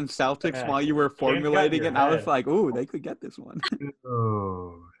Knicks and Celtics while you were formulating it, and I was like, ooh, they could get this one.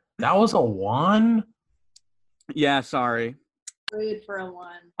 Ooh, that was a 1? Yeah, sorry. Rude for a 1.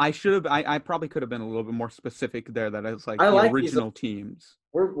 I probably could have been a little bit more specific there. That it's I the like original teams.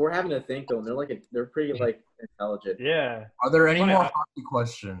 We're having to think though. And they're pretty intelligent. Yeah. Are there any more hockey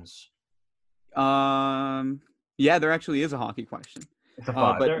questions? Yeah, there actually is a hockey question. It's a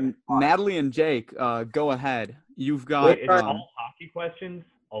 5. But Natalie and Jake, go ahead. You've got all hockey questions.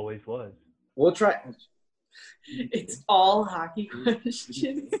 Always was. We'll try. It's all hockey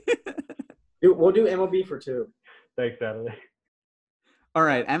questions. We'll do MLB for 2. Thanks, Natalie. All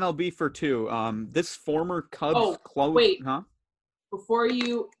right, MLB for 2. This former Cubs close. Wait. Huh? Before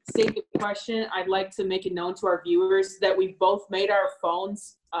you say the question, I'd like to make it known to our viewers that we both made our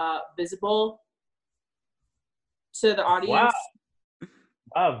phones visible to the audience.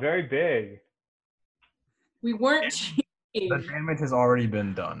 Wow, very big. We weren't cheating. The damage has already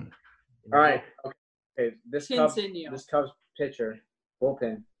been done. All right. Okay. This Continue. Cubs pitcher,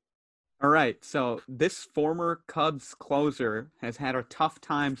 bullpen. All right, so this former Cubs closer has had a tough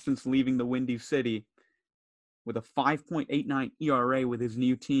time since leaving the Windy City with a 5.89 ERA with his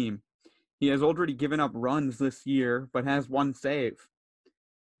new team. He has already given up runs this year, but has 1 save.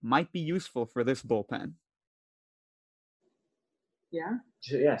 Might be useful for this bullpen. Yeah?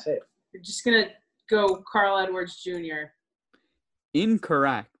 Yeah, say it. You're just going to go Carl Edwards Jr.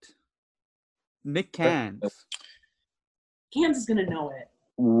 Incorrect. Nick Cans. Cans is going to know it.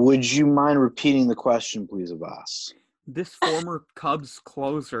 Would you mind repeating the question, please, Abbas? This former Cubs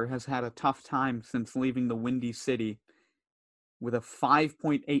closer has had a tough time since leaving the Windy City with a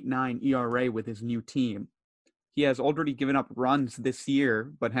 5.89 ERA with his new team. He has already given up runs this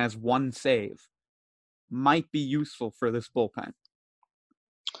year, but has one save. Might be useful for this bullpen.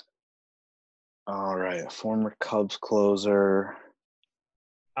 All right, a former Cubs closer.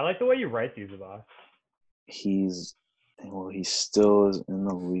 I like the way you write these, Abbas. He still is in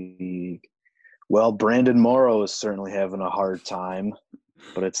the league. Well, Brandon Morrow is certainly having a hard time,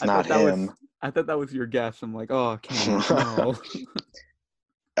 but it's not him. I thought that was your guess. I'm like, oh, Ken, no.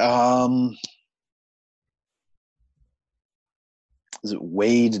 Is it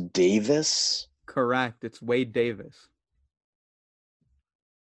Wade Davis? Correct. It's Wade Davis.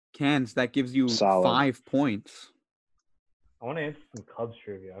 Cans, that gives you Solid. 5 points. I want to answer some Cubs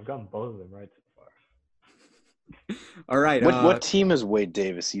trivia. I've gotten both of them right so far. All right. What team is Wade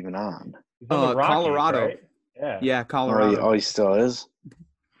Davis even on? He's on the Rockies, Colorado. right? Yeah, Colorado. Oh, he still is?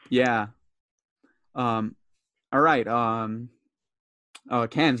 Yeah. All right.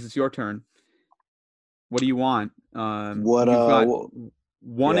 Cans, it's your turn. What do you want? You've got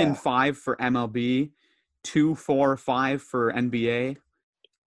 1 in 5 for MLB, 2, 4, 5 for NBA,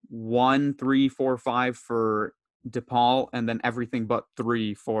 1, 3, 4, 5 for DePaul, and then everything but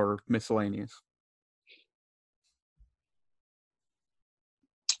 3 for miscellaneous.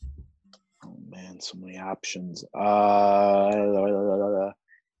 Oh man, so many options.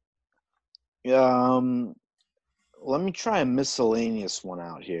 Let me try a miscellaneous one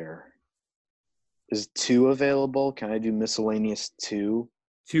out here. Is 2 available? Can I do miscellaneous 2?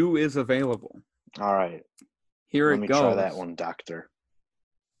 2 is available. All right. Here Let it me goes. try that one, Doctor.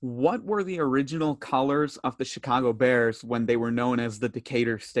 What were the original colors of the Chicago Bears when they were known as the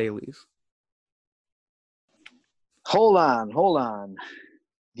Decatur Staleys? Hold on.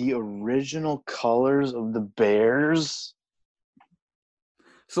 The original colors of the Bears?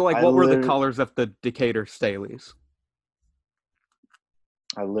 So, like, what were the colors of the Decatur Staleys?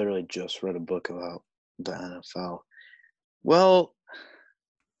 I literally just read a book about the NFL. Well,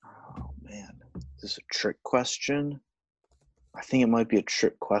 oh man, is this a trick question? I think it might be a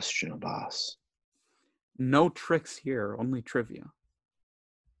trick question, boss. No tricks here, only trivia.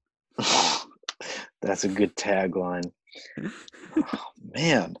 That's a good tagline. Oh,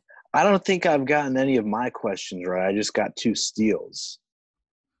 man, I don't think I've gotten any of my questions right. I just got 2 steals.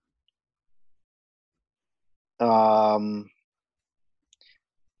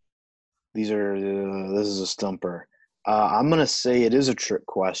 This is a stumper. I'm going to say it is a trick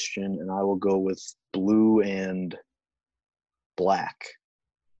question, and I will go with blue and black.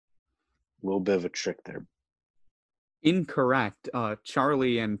 A little bit of a trick there. Incorrect.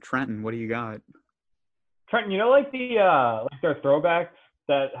 Charlie and Trenton, what do you got? Trenton, you know, like their throwbacks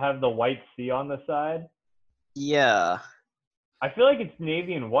that have the white C on the side? Yeah. I feel like it's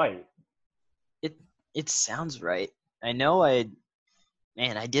navy and white. It sounds right. I know I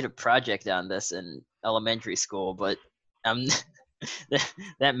did a project on this in elementary school, but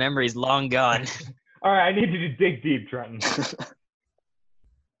that memory's long gone. All right, I need you to dig deep, Trenton.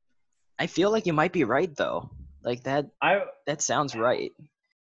 I feel like you might be right though. Like that sounds right.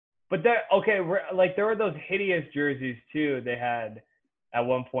 But there were those hideous jerseys too. They had at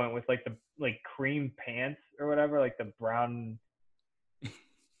one point with like the cream pants or whatever, like the brown.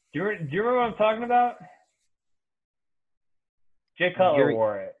 Do you remember what I'm talking about? Jay Cutler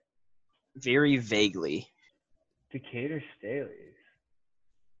wore it. Very vaguely. Decatur Staleys.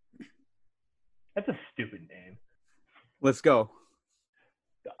 That's a stupid name. Let's go.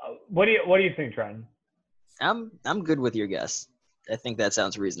 What do you think, Trenton? I'm good with your guess. I think that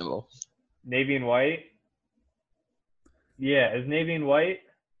sounds reasonable. Navy and white? Yeah, is navy and white?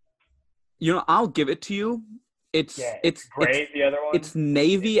 You know, I'll give it to you. It's great. The other one? It's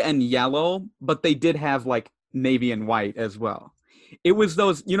navy and yellow, but they did have like navy and white as well. It was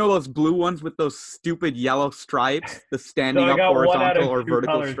those blue ones with those stupid yellow stripes, the standing up horizontal or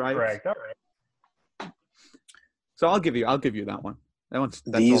vertical stripes. Correct. All right. So I'll give you that one. That's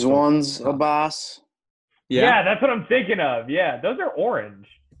these ones, Abbas? Yeah, that's what I'm thinking of. Yeah, those are orange.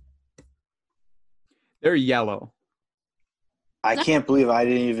 They're yellow. I can't believe I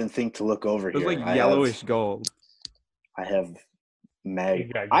didn't even think to look over here. It was like yellowish gold. I have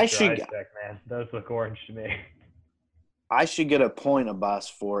mag. Man. Those look orange to me. I should get a point, Abbas,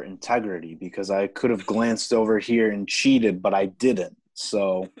 for integrity because I could have glanced over here and cheated, but I didn't.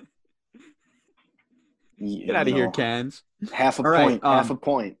 So get out of here, Cans. Half a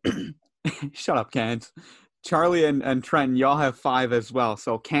point. Shut up, Cans. Charlie and Trenton, y'all have 5 as well.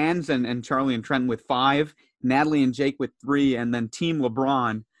 So Cans and Charlie and Trenton with 5, Natalie and Jake with 3, and then Team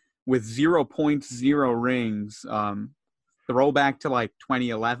LeBron with 0 points, 0 rings. throwback to like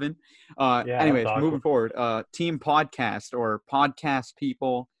 2011. Anyways, that's moving awkward. forward, team podcast or podcast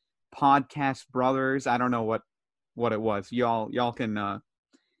people, podcast brothers. I don't know what it was. Y'all can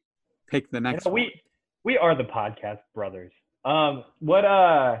pick the next one. We are the podcast brothers. What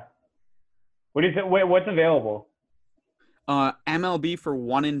do you think? What's available? MLB for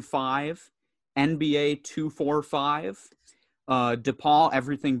 1 and 5, NBA 245, DePaul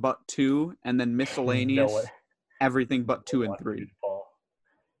everything but 2, and then miscellaneous No way. everything but 2 and 3. Do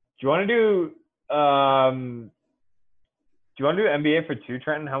you want to do NBA for 2,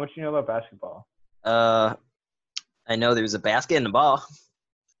 Trenton? How much do you know about basketball? I know there's a basket and a ball.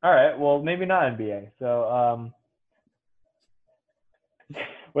 All right, well maybe not NBA. So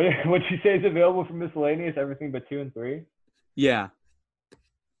what you say is available for miscellaneous everything but 2 and 3? Yeah.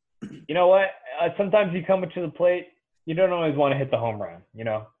 You know what? Sometimes you come to the plate, you don't always want to hit the home run. You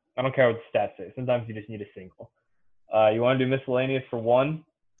know, I don't care what the stats say. Sometimes you just need a single. You want to do miscellaneous for 1?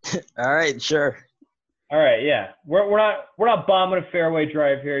 All right, sure. All right, yeah. We're not bombing a fairway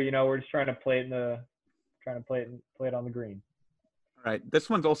drive here. You know, we're just trying to play it on the green. All right. This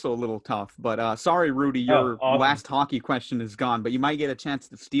one's also a little tough, but sorry, Rudy, your awesome. last hockey question is gone, but you might get a chance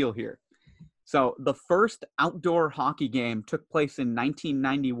to steal here. So the first outdoor hockey game took place in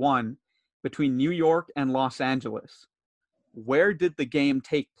 1991 between New York and Los Angeles. Where did the game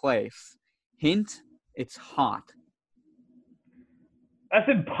take place? Hint, it's hot. That's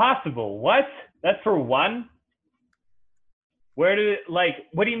impossible. What? That's for 1? Where did it,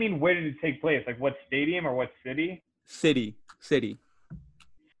 what do you mean, where did it take place? Like, what stadium or what city? City.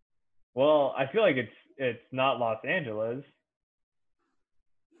 Well, I feel like it's not Los Angeles.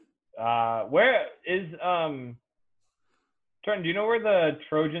 Where is, Trenton, do you know where the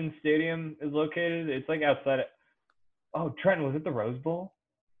Trojan Stadium is located? It's like outside oh, Trenton, was it the Rose Bowl?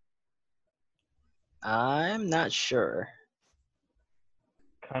 I'm not sure.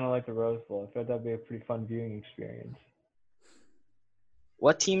 Kind of like the Rose Bowl. I thought that'd be a pretty fun viewing experience.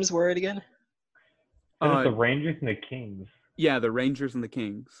 What teams were it again? It was the Rangers and the Kings. Yeah, the Rangers and the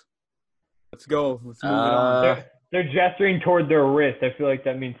Kings. Let's go. Let's move it on. They're gesturing toward their wrist. I feel like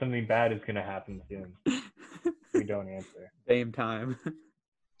that means something bad is going to happen soon. We don't answer. Same time.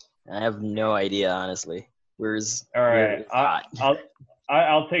 I have no idea, honestly. All right.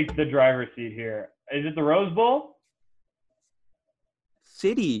 I'll take the driver's seat here. Is it the Rose Bowl?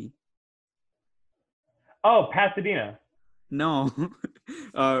 City. Oh, Pasadena. No.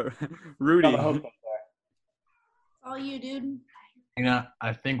 Rudy. All you, dude. You know,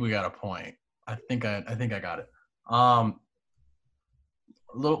 I think we got a point. I think I got it.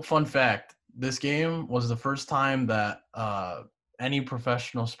 Little fun fact: this game was the first time that any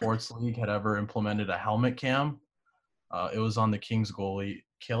professional sports league had ever implemented a helmet cam. It was on the Kings goalie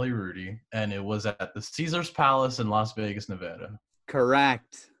Kelly Rudy, and it was at the Caesars Palace in Las Vegas, Nevada.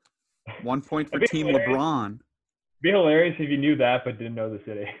 Correct. 1 point for Team LeBron. It'd be hilarious if you knew that but didn't know the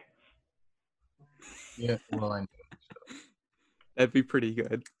city. Yeah, well, I know. That'd be pretty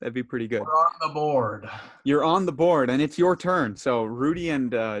good. We're on the board. You're on the board, and it's your turn. So, Rudy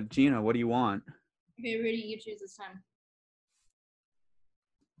and Gina, what do you want? Okay, Rudy, you choose this time.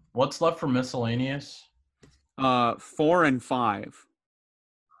 What's left for miscellaneous? 4 and 5.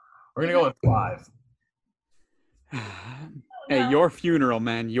 We're gonna go with 5. Hey, your funeral,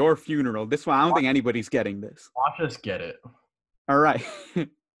 man. Your funeral. This one, I don't think anybody's getting this. Watch us get it. All right.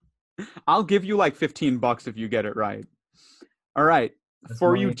 I'll give you like $15 if you get it right. All right.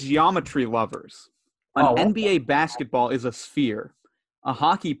 For you geometry lovers, an NBA basketball is a sphere, a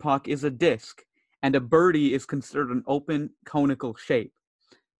hockey puck is a disc, and a birdie is considered an open conical shape.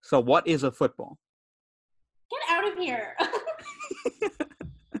 So what is a football? Get out of here.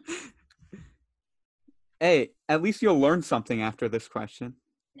 Hey, at least you'll learn something after this question.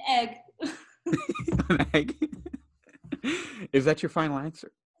 An egg. An egg? Is that your final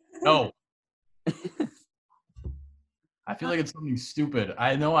answer? No. I feel like it's something stupid.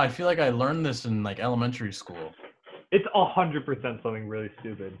 I feel like I learned this in like elementary school. It's 100% something really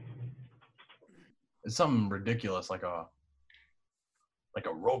stupid. It's something ridiculous, like a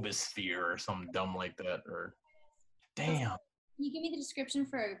robosphere or something dumb like that. Or damn. Can you give me the description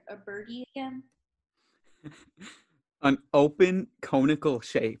for a birdie again? An open conical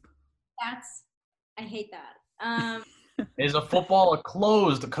shape. I hate that. Is a football a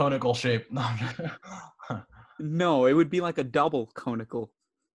closed conical shape? No, it would be like a double conical.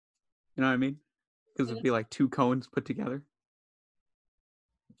 You know what I mean? Because it'd be like 2 cones put together.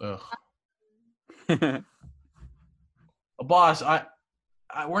 Ugh. Boss,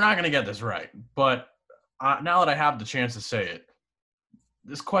 we're not gonna get this right, but now that I have the chance to say it,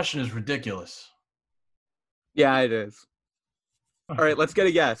 this question is ridiculous. Yeah, it is. All right, let's get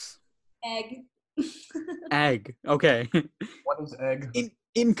a guess. Egg. Egg. Okay. What is egg?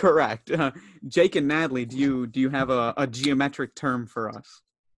 Incorrect. Jake and Natalie, do you have a geometric term for us?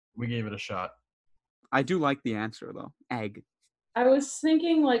 We gave it a shot. I do like the answer though. Egg. I was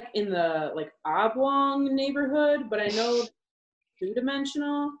thinking like in the like oblong neighborhood, but I know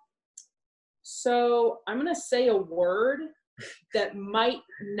two-dimensional. So I'm gonna say a word that might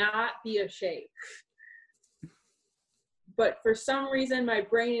not be a shape. But for some reason my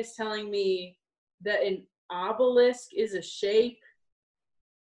brain is telling me that an obelisk is a shape.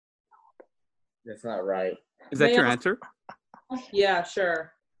 That's not right. Is that your answer? Yeah,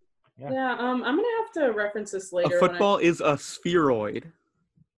 sure. Yeah. I'm gonna have to reference this later. A football is a spheroid.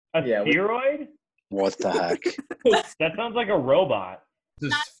 A Yeah, spheroid? What the heck? That sounds like a robot.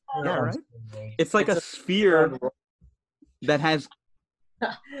 This- Yeah, right. It's like a sphere that has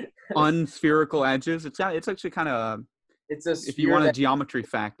unspherical edges. It's actually kind of, It's a if you want a geometry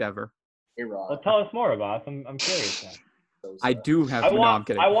fact ever. Well, tell us more, boss. I'm curious now. I do have. I No, I'm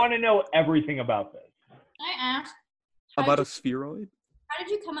kidding. want to know everything about this. I asked. About a spheroid. How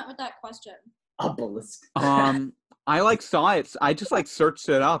did you come up with that question? obelisk. I saw it. I just searched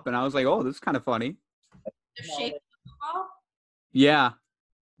it up, and I was like, "Oh, this is kind of funny." The shape of the football? Yeah,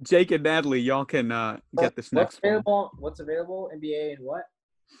 Jake and Natalie, y'all can get this next one. What's available? NBA and what?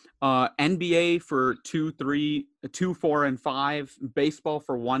 NBA for 2, 3, 2, 4, and 5. Baseball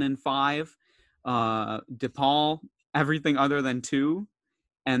for 1 and 5. DePaul, everything other than 2,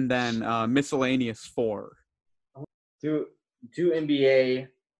 and then miscellaneous 4. Do NBA.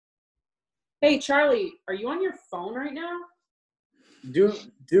 Hey Charlie, are you on your phone right now? Do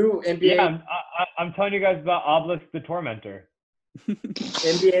NBA. Yeah, I'm telling you guys about Obelisk the Tormentor.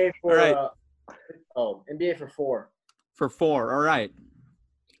 NBA for. All right. NBA for 4. For 4. All right.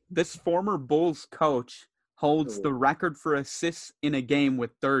 This former Bulls coach holds the record for assists in a game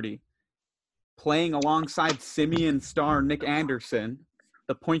with 30. Playing alongside Simeon star Nick Anderson,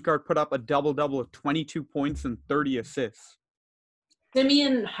 the point guard put up a double-double of 22 points and 30 assists.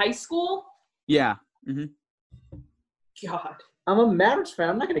 Simeon High School? Yeah. Mm-hmm. God. I'm a Mavericks fan.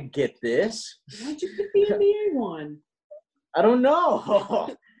 I'm not gonna get this. Why'd you pick the NBA one? I don't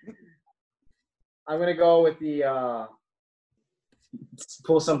know. I'm gonna go with the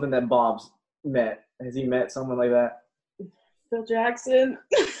pull something that Bob's met. Has he met someone like that? Phil Jackson.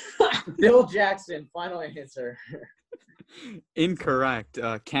 Phil Jackson. Final answer. Incorrect.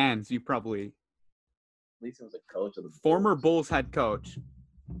 Cans, you probably. At least it was a coach of the former Bulls head coach.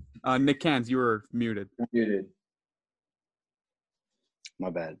 Nick Cans, you were muted. Muted. My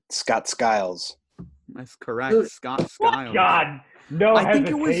bad. Scott Skiles. That's correct. Scott Skiles. God, no. I think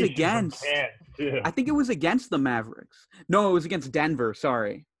it was hesitation against. from Cans, too. I think it was against the Mavericks. No, it was against Denver.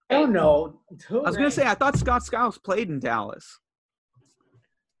 Sorry. I don't know. I was gonna say I thought Scott Skiles played in Dallas.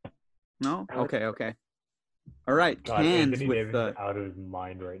 No. Okay. All right. God, Cans Anthony with Davis the is out of his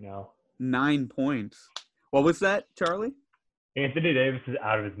mind right now. 9 points. What was that, Charlie? Anthony Davis is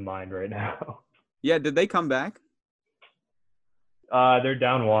out of his mind right now. Yeah. Did they come back? They're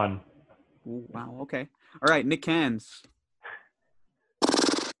down 1. Ooh, wow. Okay. All right. Nick Cans.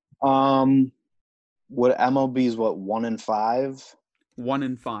 What MLB is 1 and 5? 1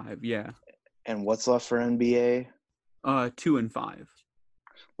 and 5. Yeah. And what's left for NBA? 2 and 5.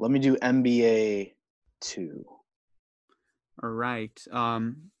 Let me do NBA 2. All right.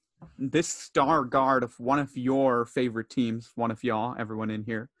 This star guard of one of your favorite teams, one of y'all, everyone in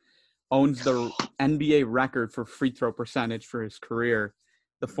here, owns the NBA record for free throw percentage for his career.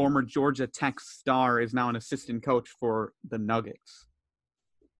 The former Georgia Tech star is now an assistant coach for the Nuggets.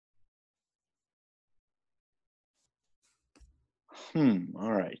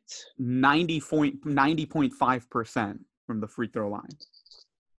 All right. 90.5% from the free throw line.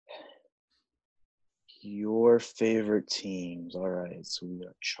 Your favorite teams. All right. So we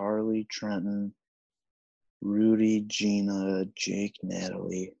got Charlie, Trenton, Rudy, Gina, Jake,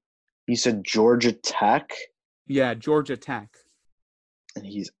 Natalie. You said Georgia Tech? Yeah, Georgia Tech. And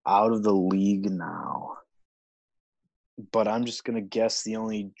he's out of the league now. But I'm just going to guess the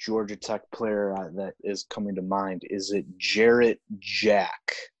only Georgia Tech player that is coming to mind. Is it Jarrett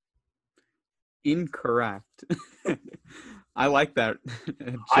Jack? Incorrect. I like that.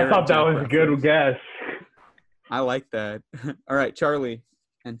 I thought that was a good guess. I like that. All right, Charlie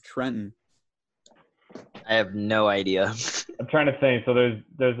and Trenton. I have no idea. I'm trying to think. So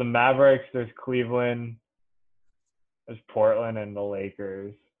there's the Mavericks, there's Cleveland, there's Portland, and the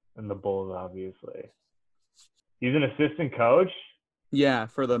Lakers, and the Bulls, obviously. He's an assistant coach? Yeah,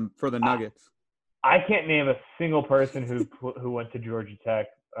 for the Nuggets. I can't name a single person who went to Georgia Tech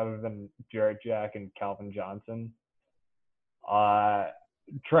other than Jarrett Jack and Calvin Johnson.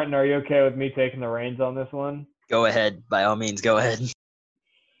 Trenton, are you okay with me taking the reins on this one? Go ahead. By all means, go ahead.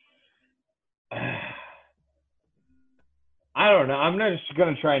 I don't know. I'm just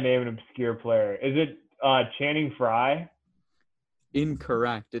going to try and name an obscure player. Is it Channing Frye?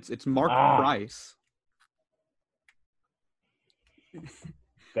 Incorrect. It's Mark Price.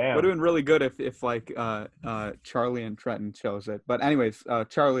 Damn. Would have been really good if like Charlie and Trenton chose it. But anyways,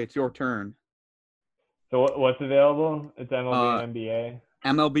 Charlie, it's your turn. So what's available? It's MLB and NBA.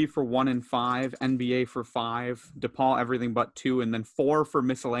 MLB for 1 and 5, NBA for 5, DePaul everything but 2, and then 4 for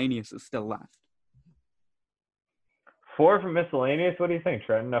miscellaneous is still left. 4 for miscellaneous? What do you think,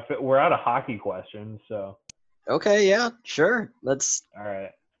 Trenton? We're out of hockey questions, so. Okay, yeah, sure. Let's. All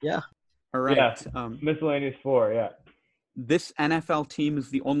right. Yeah. All right. Yeah, miscellaneous 4, yeah. This NFL team is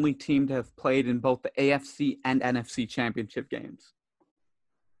the only team to have played in both the AFC and NFC championship games.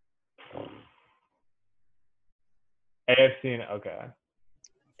 AFC and okay.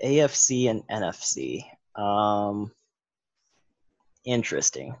 AFC and NFC.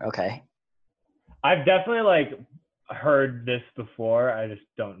 Interesting. Okay. I've definitely heard this before. I just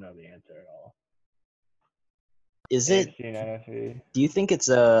don't know the answer at all. Is AFC it? And NFC. Do you think it's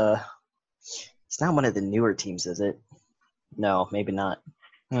It's not one of the newer teams, is it? No, maybe not.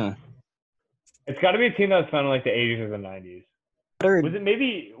 It's got to be a team that was founded in the 80s or the 90s. Was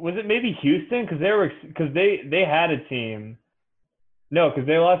it maybe Houston? Because they had a team. No, because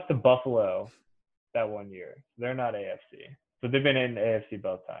they lost to Buffalo that one year. They're not AFC, but they've been in AFC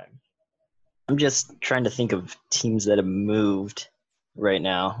both times. I'm just trying to think of teams that have moved right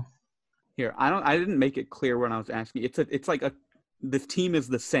now. Here, I didn't make it clear when I was asking. This team is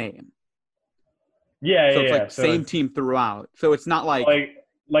the same. Yeah, so yeah. It's same team throughout. So it's not like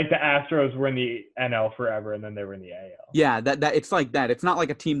the Astros were in the NL forever and then they were in the AL. Yeah, that it's like that. It's not like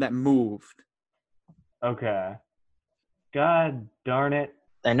a team that moved. Okay. God darn it.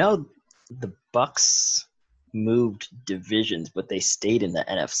 I know the Bucks moved divisions, but they stayed in the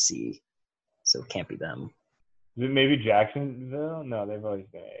NFC, so it can't be them. Is it maybe Jacksonville? No, they've always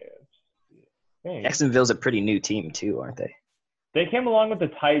been AFC. Dang. Jacksonville's a pretty new team too, aren't they? They came along with the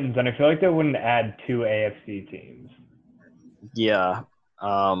Titans, and I feel like they wouldn't add 2 AFC teams. Yeah.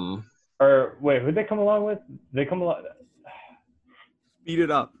 Or wait, who'd they come along with? They come along. Speed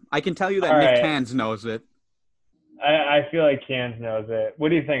it up. I can tell you that All Nick right. Cans knows it. I feel like Cans knows it. What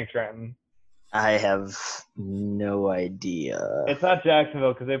do you think, Trenton? I have no idea. It's not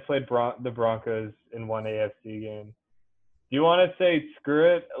Jacksonville because they played the Broncos in one AFC game. Do you want to say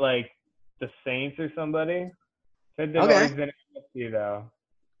screw it, like the Saints or somebody? They've always been NFC though.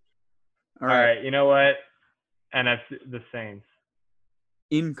 All right, you know what? NFC, the Saints.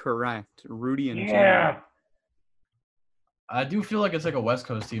 Incorrect. Rudy and Yeah. Jim. I do feel like it's like a West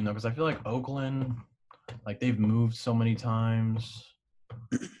Coast team though, because I feel like Oakland, they've moved so many times.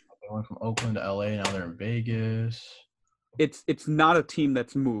 They went from Oakland to LA, now they're in Vegas. It's not a team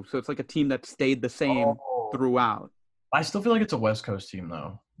that's moved, so it's like a team that stayed the same throughout. I still feel like it's a West Coast team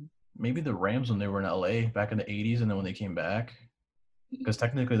though. Maybe the Rams when they were in LA back in the 80s, and then when they came back, because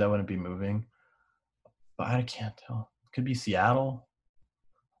technically that wouldn't be moving. But I can't tell. Could be Seattle.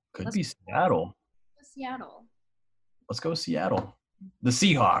 Could be Seattle. Seattle. Let's go Seattle. The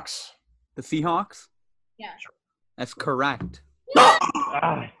Seahawks. The Seahawks? Yeah. That's correct.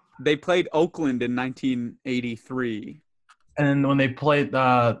 They played Oakland in 1983. And when they played,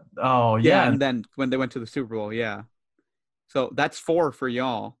 Yeah, and then when they went to the Super Bowl, yeah. So that's 4 for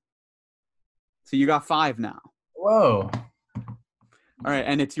y'all. So you got 5 now. Whoa. All right,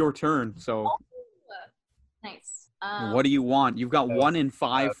 and it's your turn. So Nice. what do you want? You've got 1 in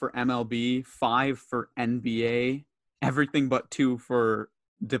 5 for MLB, 5 for NBA, everything but 2 for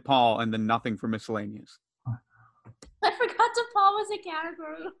DePaul, and then nothing for miscellaneous. I forgot DePaul was a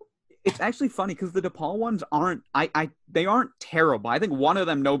category. It's actually funny because the DePaul ones aren't they aren't terrible. I think one of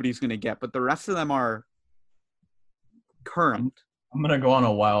them nobody's gonna get, but the rest of them are current. I'm gonna go on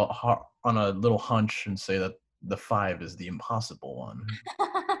a little hunch and say that the 5 is the impossible one.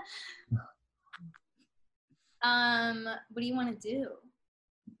 What do you want to do?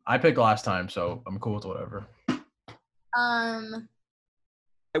 I picked last time, so I'm cool with whatever.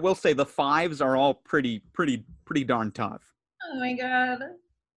 I will say the 5s are all pretty darn tough. Oh my god.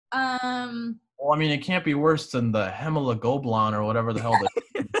 Well, I mean, it can't be worse than the Hemalogoblon or whatever the hell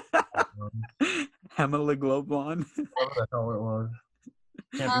Hemalogoblon. Whatever the hell it was.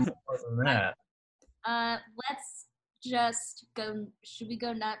 Can't be more than that. Let's just go. Should we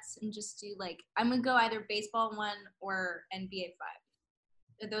go nuts and just do I'm gonna go either baseball 1 or NBA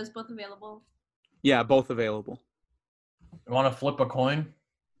 5. Are those both available? Yeah, both available. You want to flip a coin?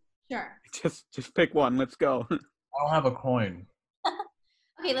 Sure. Just pick one. Let's go. I don't have a coin.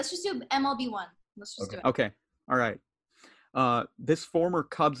 Okay, let's just do MLB one. Let's just do it. Okay. All right. This former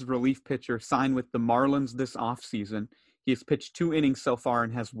Cubs relief pitcher signed with the Marlins this offseason. He has pitched 2 innings so far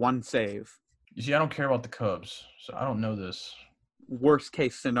and has 1 save. You see, I don't care about the Cubs, so I don't know this. Worst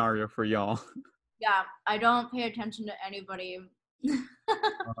case scenario for y'all. Yeah, I don't pay attention to anybody.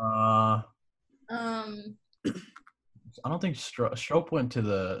 I don't think Strop went to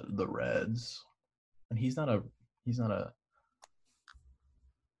the Reds, and he's not a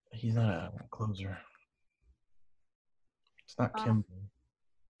closer. It's not Kimball.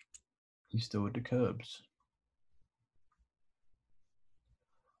 He's still with the Cubs.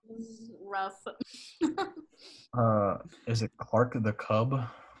 This is rough. Is it Clark the Cub?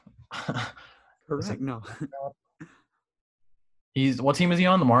 Correct. No. What team is he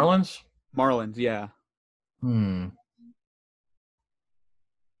on? The Marlins? Marlins, yeah.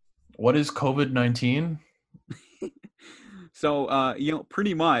 What is COVID-19? So,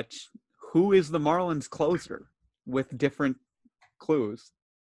 pretty much, who is the Marlins closer with different clues?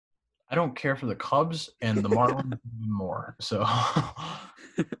 I don't care for the Cubs and the Marlins more. So,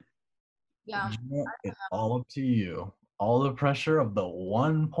 Yeah. It's all up to you. All the pressure of the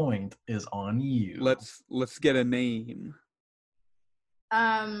 1 point is on you. Let's get a name.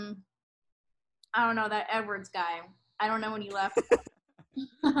 I don't know, that Edwards guy. I don't know when he left.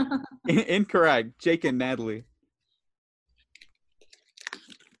 Incorrect. Jake and Natalie.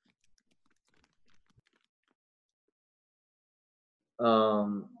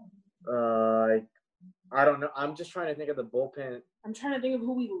 I don't know. I'm just trying to think of the bullpen. I'm trying to think of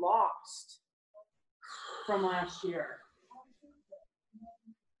who we lost from last year.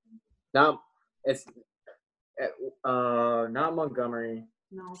 Not Montgomery,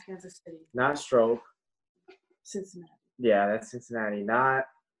 No, Kansas City. not Stroke. Cincinnati. Yeah, that's Cincinnati. Not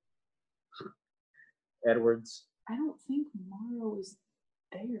Edwards. I don't think Morrow is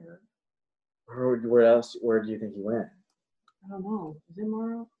there. Where else? Where do you think he went? I don't know. Is it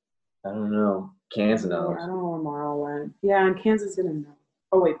Morrow? I don't know. Kansas knows. I don't know where Morrow went. Yeah, and Kansas is going to know.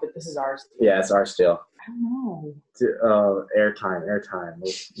 Oh, wait, but this is ours. Yeah, it's our still. I don't know. Airtime. We're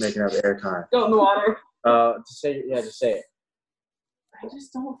making up airtime. Go in the water. Just say it. I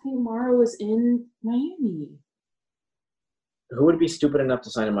just don't think Morrow is in Miami. Who would be stupid enough to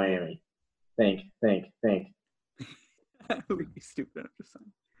sign in Miami? Think. Who would be stupid enough to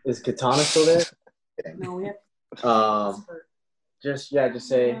sign? Is Katana still there? No, we have. Just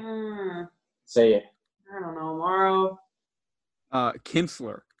say it. I don't know, Morrow.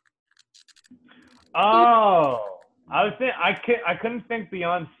 Kinsler. Oh, I couldn't think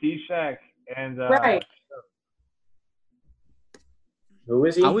beyond Cishek and Right. Who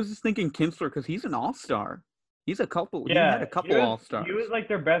is he? I was just thinking Kinsler because he's an all-star. He had a couple all-stars. He was like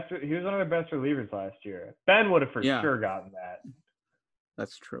their best. He was one of their best relievers last year. Ben would have for sure gotten that.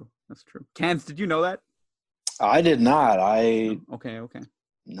 That's true. Cans, did you know that? I did not. Okay.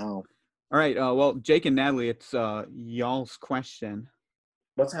 No. All right. Well, Jake and Natalie, it's y'all's question.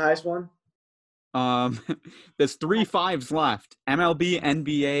 What's the highest one? There's 3 5s left: MLB,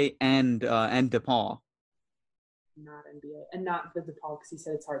 NBA, and DePaul. Not NBA. And not the DePaul because he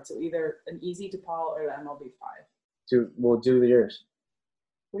said it's hard. So either an easy DePaul or the MLB 5. We'll do yours.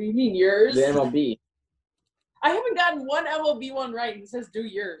 What do you mean, yours? The MLB. I haven't gotten one MLB one right. He says do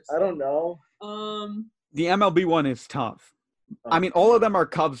yours. I don't know. The MLB one is tough. I mean, all of them are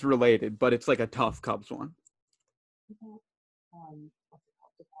Cubs related, but it's like a tough Cubs one.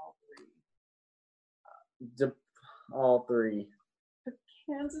 All 3.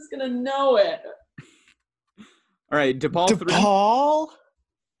 Kansas is gonna know it. All right, DePaul 3. DePaul?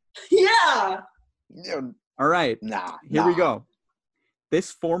 Yeah. All right. Here we go.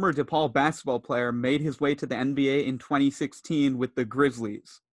 This former DePaul basketball player made his way to the NBA in 2016 with the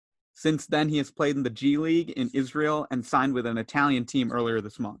Grizzlies. Since then, he has played in the G League in Israel and signed with an Italian team earlier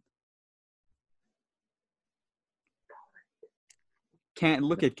this month. Can't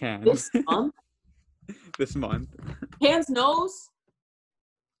look at Can. This month? This month. Can's knows?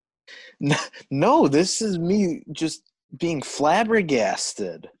 No, this is me just being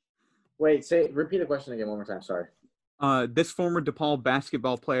flabbergasted. Wait, repeat the question again one more time. Sorry. This former DePaul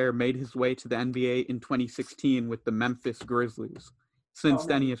basketball player made his way to the NBA in 2016 with the Memphis Grizzlies. Since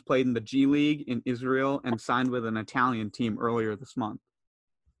then, he has played in the G League in Israel and signed with an Italian team earlier this month.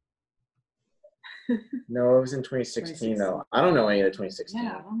 No, it was in 2016, though. I don't know any of the 2016.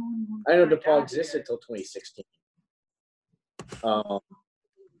 Yeah, I know DePaul existed till 2016.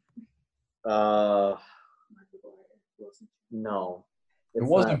 No. It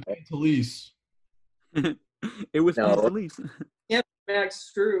wasn't Pantelis. It was Pantelis. Yeah, Max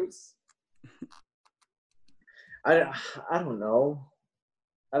Struz. I don't know.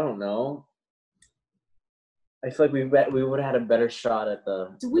 I don't know. I feel like we would have had a better shot at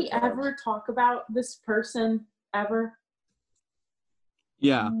the. Do we the ever talk about this person ever?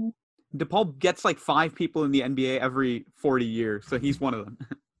 Yeah. DePaul gets like 5 people in the NBA every 40 years, so he's one of them.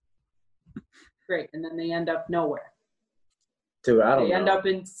 Great, and then they end up nowhere. Dude, I don't They know. end up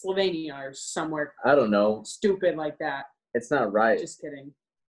in Slovenia or somewhere I don't know. stupid like that. It's not right. Just kidding.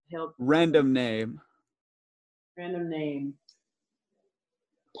 Random name. Random name.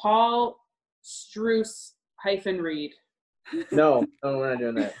 Paul Struess -Reed. No, we're not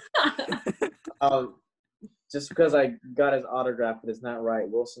doing that. Just because I got his autograph, but it's not right.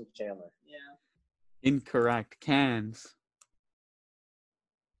 Wilson Chandler. Yeah. Incorrect. Cans.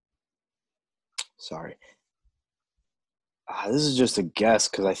 Sorry. This is just a guess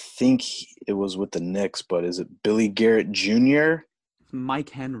because I think it was with the Knicks, but is it Billy Garrett Jr.? Mike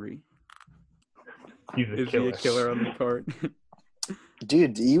Henry. He's a Is killer. he a killer on the court?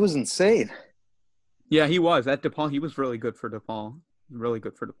 Dude, he was insane. Yeah, he was. At DePaul, he was really good for DePaul. Really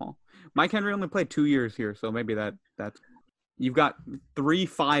good for DePaul. Mike Henry only played 2 years here, so maybe that's – you've got 3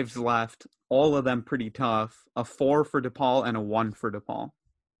 5s left, all of them pretty tough. A 4 for DePaul and a 1 for DePaul.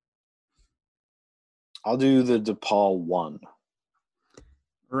 I'll do the DePaul 1.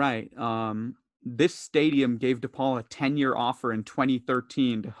 Right. This stadium gave DePaul a 10-year offer in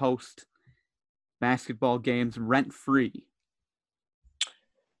 2013 to host basketball games rent-free.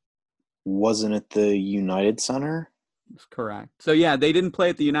 Wasn't it the United Center? That's correct. So, yeah, they didn't play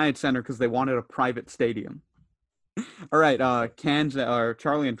at the United Center because they wanted a private stadium. All right, Kansas or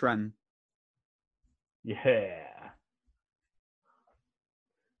Charlie and Trenton. Yeah.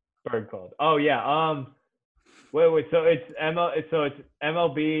 Bird called. Oh yeah. Wait. So it's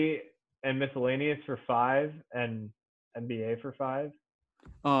MLB and miscellaneous for 5 and NBA for 5.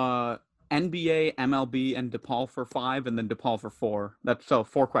 NBA, MLB, and DePaul for 5, and then DePaul for 4. That's so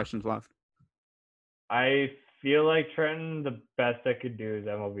 4 questions left. I feel like Trenton, the best I could do is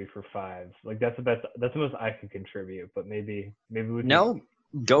MLB for 5. Like that's the best. That's the most I could contribute. But maybe we No,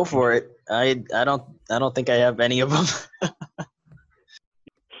 go for it. I don't think I have any of them.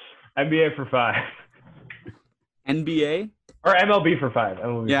 NBA for 5. NBA or MLB for 5.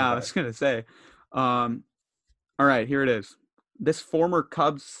 MLB yeah, for 5. I was gonna say. All right, here it is. This former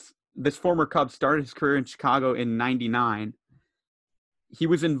Cub started his career in Chicago in '99. He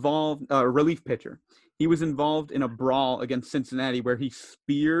was involved, relief pitcher. He was involved in a brawl against Cincinnati where he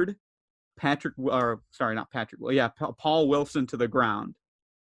speared Paul Wilson to the ground.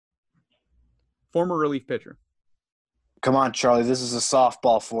 Former relief pitcher. Come on, Charlie. This is a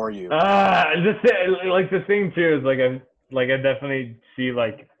softball for you. The thing too is I definitely see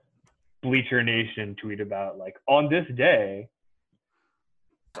like Bleacher Nation tweet about like on this day.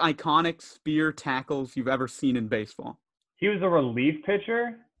 Iconic spear tackles you've ever seen in baseball. He was a relief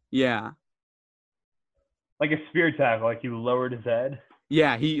pitcher? Yeah. Like a spear tackle, like he lowered his head?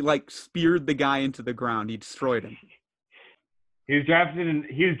 Yeah, he like speared the guy into the ground. He destroyed him. He was drafted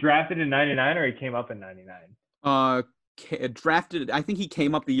in 99 or he came up in 99? Drafted, I think he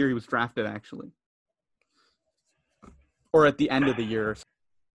came up the year he was drafted actually. Or at the end of the year.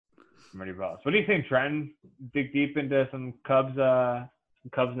 Pretty boss. What do you think, Trenton? Dig deep into some Cubs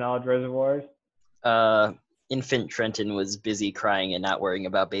knowledge reservoirs? Infant Trenton was busy crying and not worrying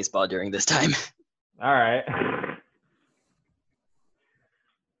about baseball during this time. All right.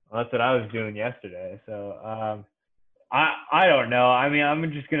 Well, that's what I was doing yesterday. So I don't know. I mean,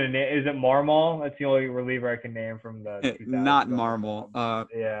 I'm just gonna name. Is it Marmol? That's the only reliever I can name from the 2000s. Not Marmol.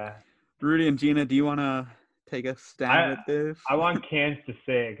 Yeah. Rudy and Gina, do you want to take a stab at this? I want Cans to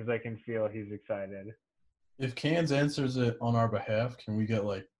say it because I can feel he's excited. If Cans answers it on our behalf, can we get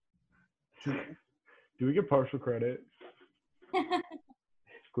like? Do we get partial credit? Do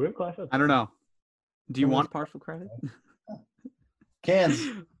we have class? I don't know. Do you want partial credit? Cans,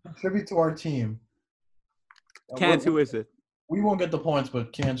 contribute to our team. Cans, who is it? We won't get the points,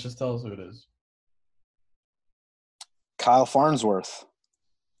 but Cans, just tell us who it is. Kyle Farnsworth.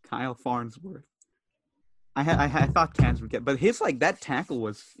 Kyle Farnsworth. I thought Cans would get, but his like that tackle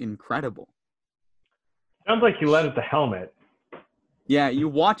was incredible. Sounds like he led at the helmet. Yeah, you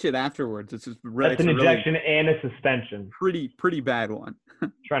watch it afterwards. It's just really. That's an ejection and a suspension. Pretty bad one.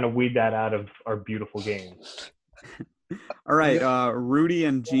 Trying to weed that out of our beautiful game. All right, Rudy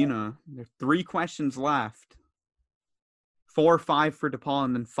and Gina. There's 3 questions left. 4 or 5 for DePaul,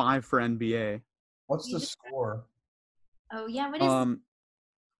 and then 5 for NBA. What's the score? Oh yeah, what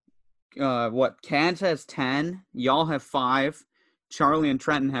is? What? Cans has 10. Y'all have 5. Charlie and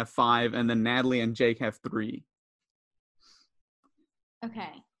Trenton have 5, and then Natalie and Jake have 3.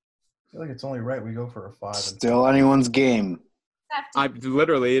 Okay. feel like it's only right we go for a 5. Still anyone's game. Have to.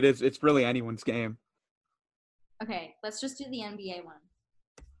 Literally, it is. It's really anyone's game. Okay, let's just do the NBA one.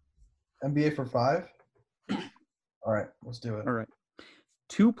 NBA for 5? Yeah. All right, let's do it. All right.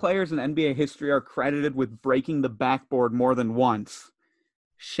 2 players in NBA history are credited with breaking the backboard more than once.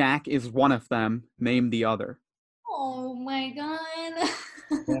 Shaq is one of them. Name the other. Oh my god.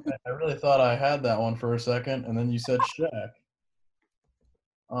 Damn it, I really thought I had that one for a second, and then you said Shaq.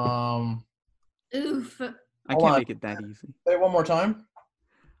 Oof. I Hold can't on. make it that easy. Say it one more time.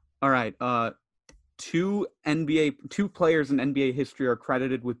 All right. 2 players in NBA history are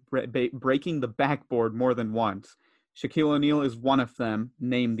credited with breaking the backboard more than once. Shaquille O'Neal is one of them.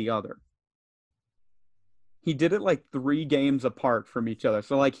 Name the other. He did it like 3 games apart from each other.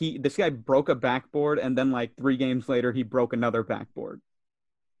 So like this guy broke a backboard, and then like 3 games later he broke another backboard.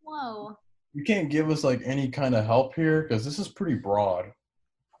 Whoa. You can't give us like any kind of help here because this is pretty broad.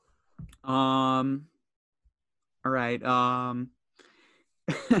 All right.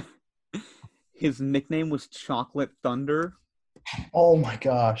 His nickname was Chocolate Thunder, Oh my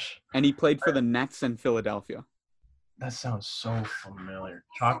gosh, and he played for the Nets and Philadelphia that sounds so familiar.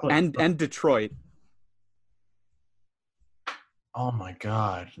 Chocolate. and Detroit. Oh my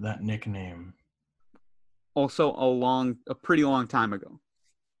god, that nickname. Also a pretty long time ago.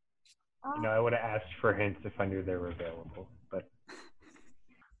 You know, I would have asked for hints if I knew they were available. But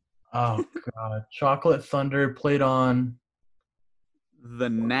Oh god, Chocolate Thunder played on. The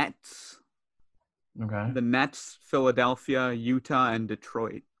Nets, Okay. Philadelphia, Utah, and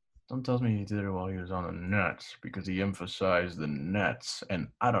Detroit. Someone tells me he did it while he was on the Nets because he emphasized the Nets, and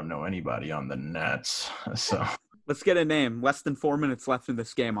I don't know anybody on the Nets. So Let's get a name. Less than 4 minutes left in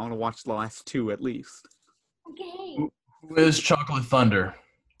this game. I want to watch the last 2 at least. Okay. who is Chocolate Thunder?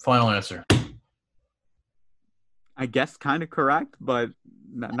 Final answer. I guess kind of correct, but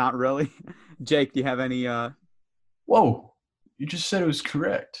not really. Jake, do you have any? Whoa, you just said it was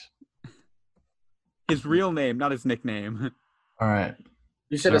correct. His real name, not his nickname. All right.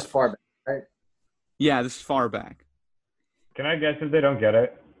 You said it's far back, right? Yeah, this is far back. can I guess if they don't get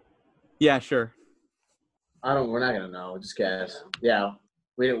it? Yeah, sure. We're not gonna know. Just guess. Yeah,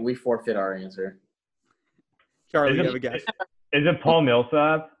 we forfeit our answer. Charlie, Is you it- have a guess? Is it Paul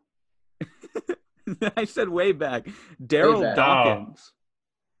Millsap? I said way back. Daryl back. Dawkins.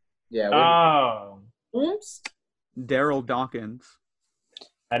 Yeah. Oh, Oops. Daryl Dawkins.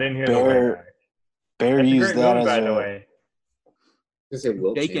 I didn't hear the Bear- way back. Bear That's a used great that move, as by the a way. Just say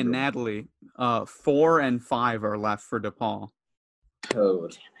Wilt Jake and Chamberlain. Natalie. 4 and 5 are left for DePaul.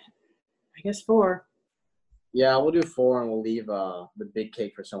 Code. I guess 4. Yeah, we'll do 4 and we'll leave the big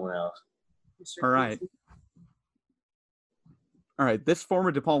cake for someone else. All right. All right. This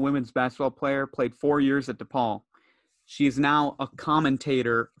former DePaul women's basketball player played 4 years at DePaul. She is now a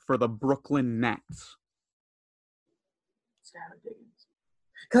commentator for the Brooklyn Nets. Skylar Diggins.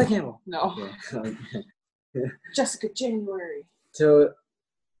 Kelly Campbell. No. Yeah. Jessica January. So.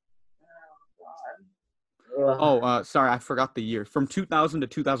 Sorry, I forgot the year. From 2000 to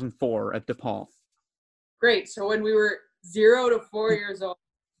 2004 at DePaul. Great. So when we were 0 to 4 years old.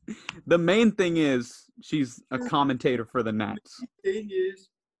 The main thing is she's a commentator for the Nets. Thing is.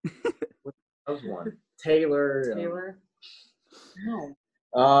 That was one. Taylor. Taylor. No.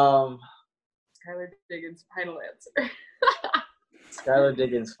 Skylar Diggins. Final answer. Skylar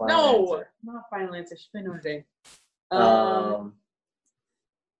Diggins. Final No. answer. Not final answer. She played Notre Dame.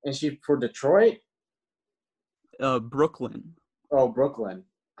 And she for Detroit. Brooklyn. Oh, Brooklyn.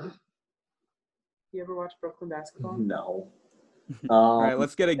 You ever watch Brooklyn basketball? No. All right,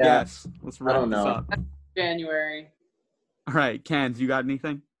 let's get a guess. Let's I wrap don't this know. up. January. All right, Cans, you got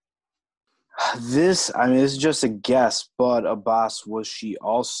anything? this. I mean, it's just a guess, but Abbas, was she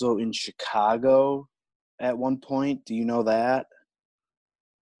also in Chicago at one point? Do you know that?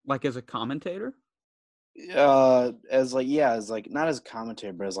 Like as a commentator? As not as a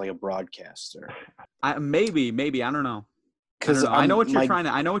commentator, but as like a broadcaster. Maybe. I don't know. Because I know what you're trying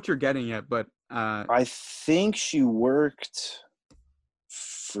to. I know what you're getting at, but I think she worked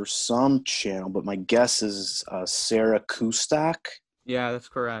for some channel, but my guess is Sarah Kustak. yeah, that's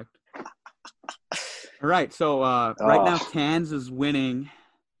correct. All right, so right now Cans is winning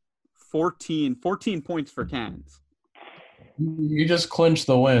 14 points for Cans. You just clinched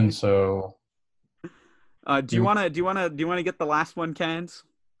the win, so Do you want to get the last one, Cans?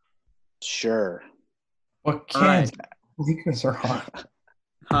 Sure. what All right. Cans? Leakers are on.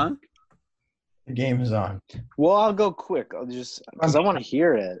 Huh? The game is on. Well, I'll go quick. I'll just because I want to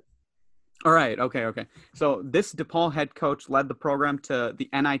hear it. All right. Okay. So this DePaul head coach led the program to the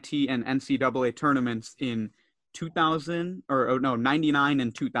NIT and NCAA tournaments in 99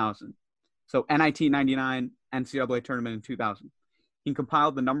 and 2000. So NIT 99, NCAA tournament in 2000. He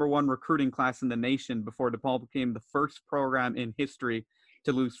compiled the #1 recruiting class in the nation before DePaul became the first program in history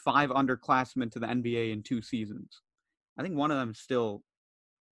to lose 5 underclassmen to the NBA in 2 seasons. I think one of them is still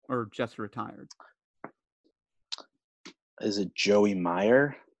or just retired. Is it Joey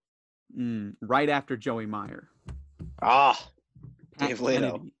Meyer? Right after Joey Meyer. Dave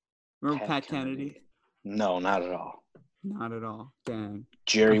Leto. Kennedy. Remember Pat Kennedy? No, not at all. Not at all. Dang.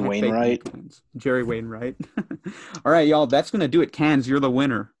 Jerry Wainwright. Jerry Wainwright. All right, y'all. That's going to do it. Cans, you're the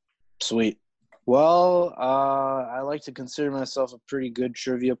winner. Sweet. Well, I like to consider myself a pretty good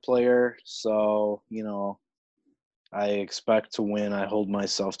trivia player. So, I expect to win. I hold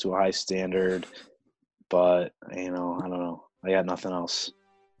myself to a high standard. But, I don't know. I got nothing else.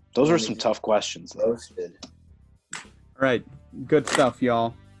 Those were some tough questions, though. All right. Good stuff,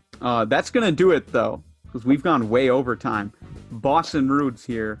 y'all. That's going to do it, though, because we've gone way over time. Boston Rudes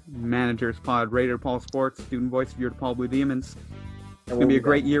here, Managers Pod, Raider DePaul Sports, student voice of your DePaul Blue Demons. It's going to be a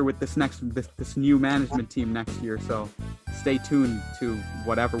great year with this new management team next year, so stay tuned to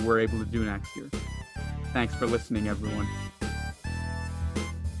whatever we're able to do next year. Thanks for listening, everyone.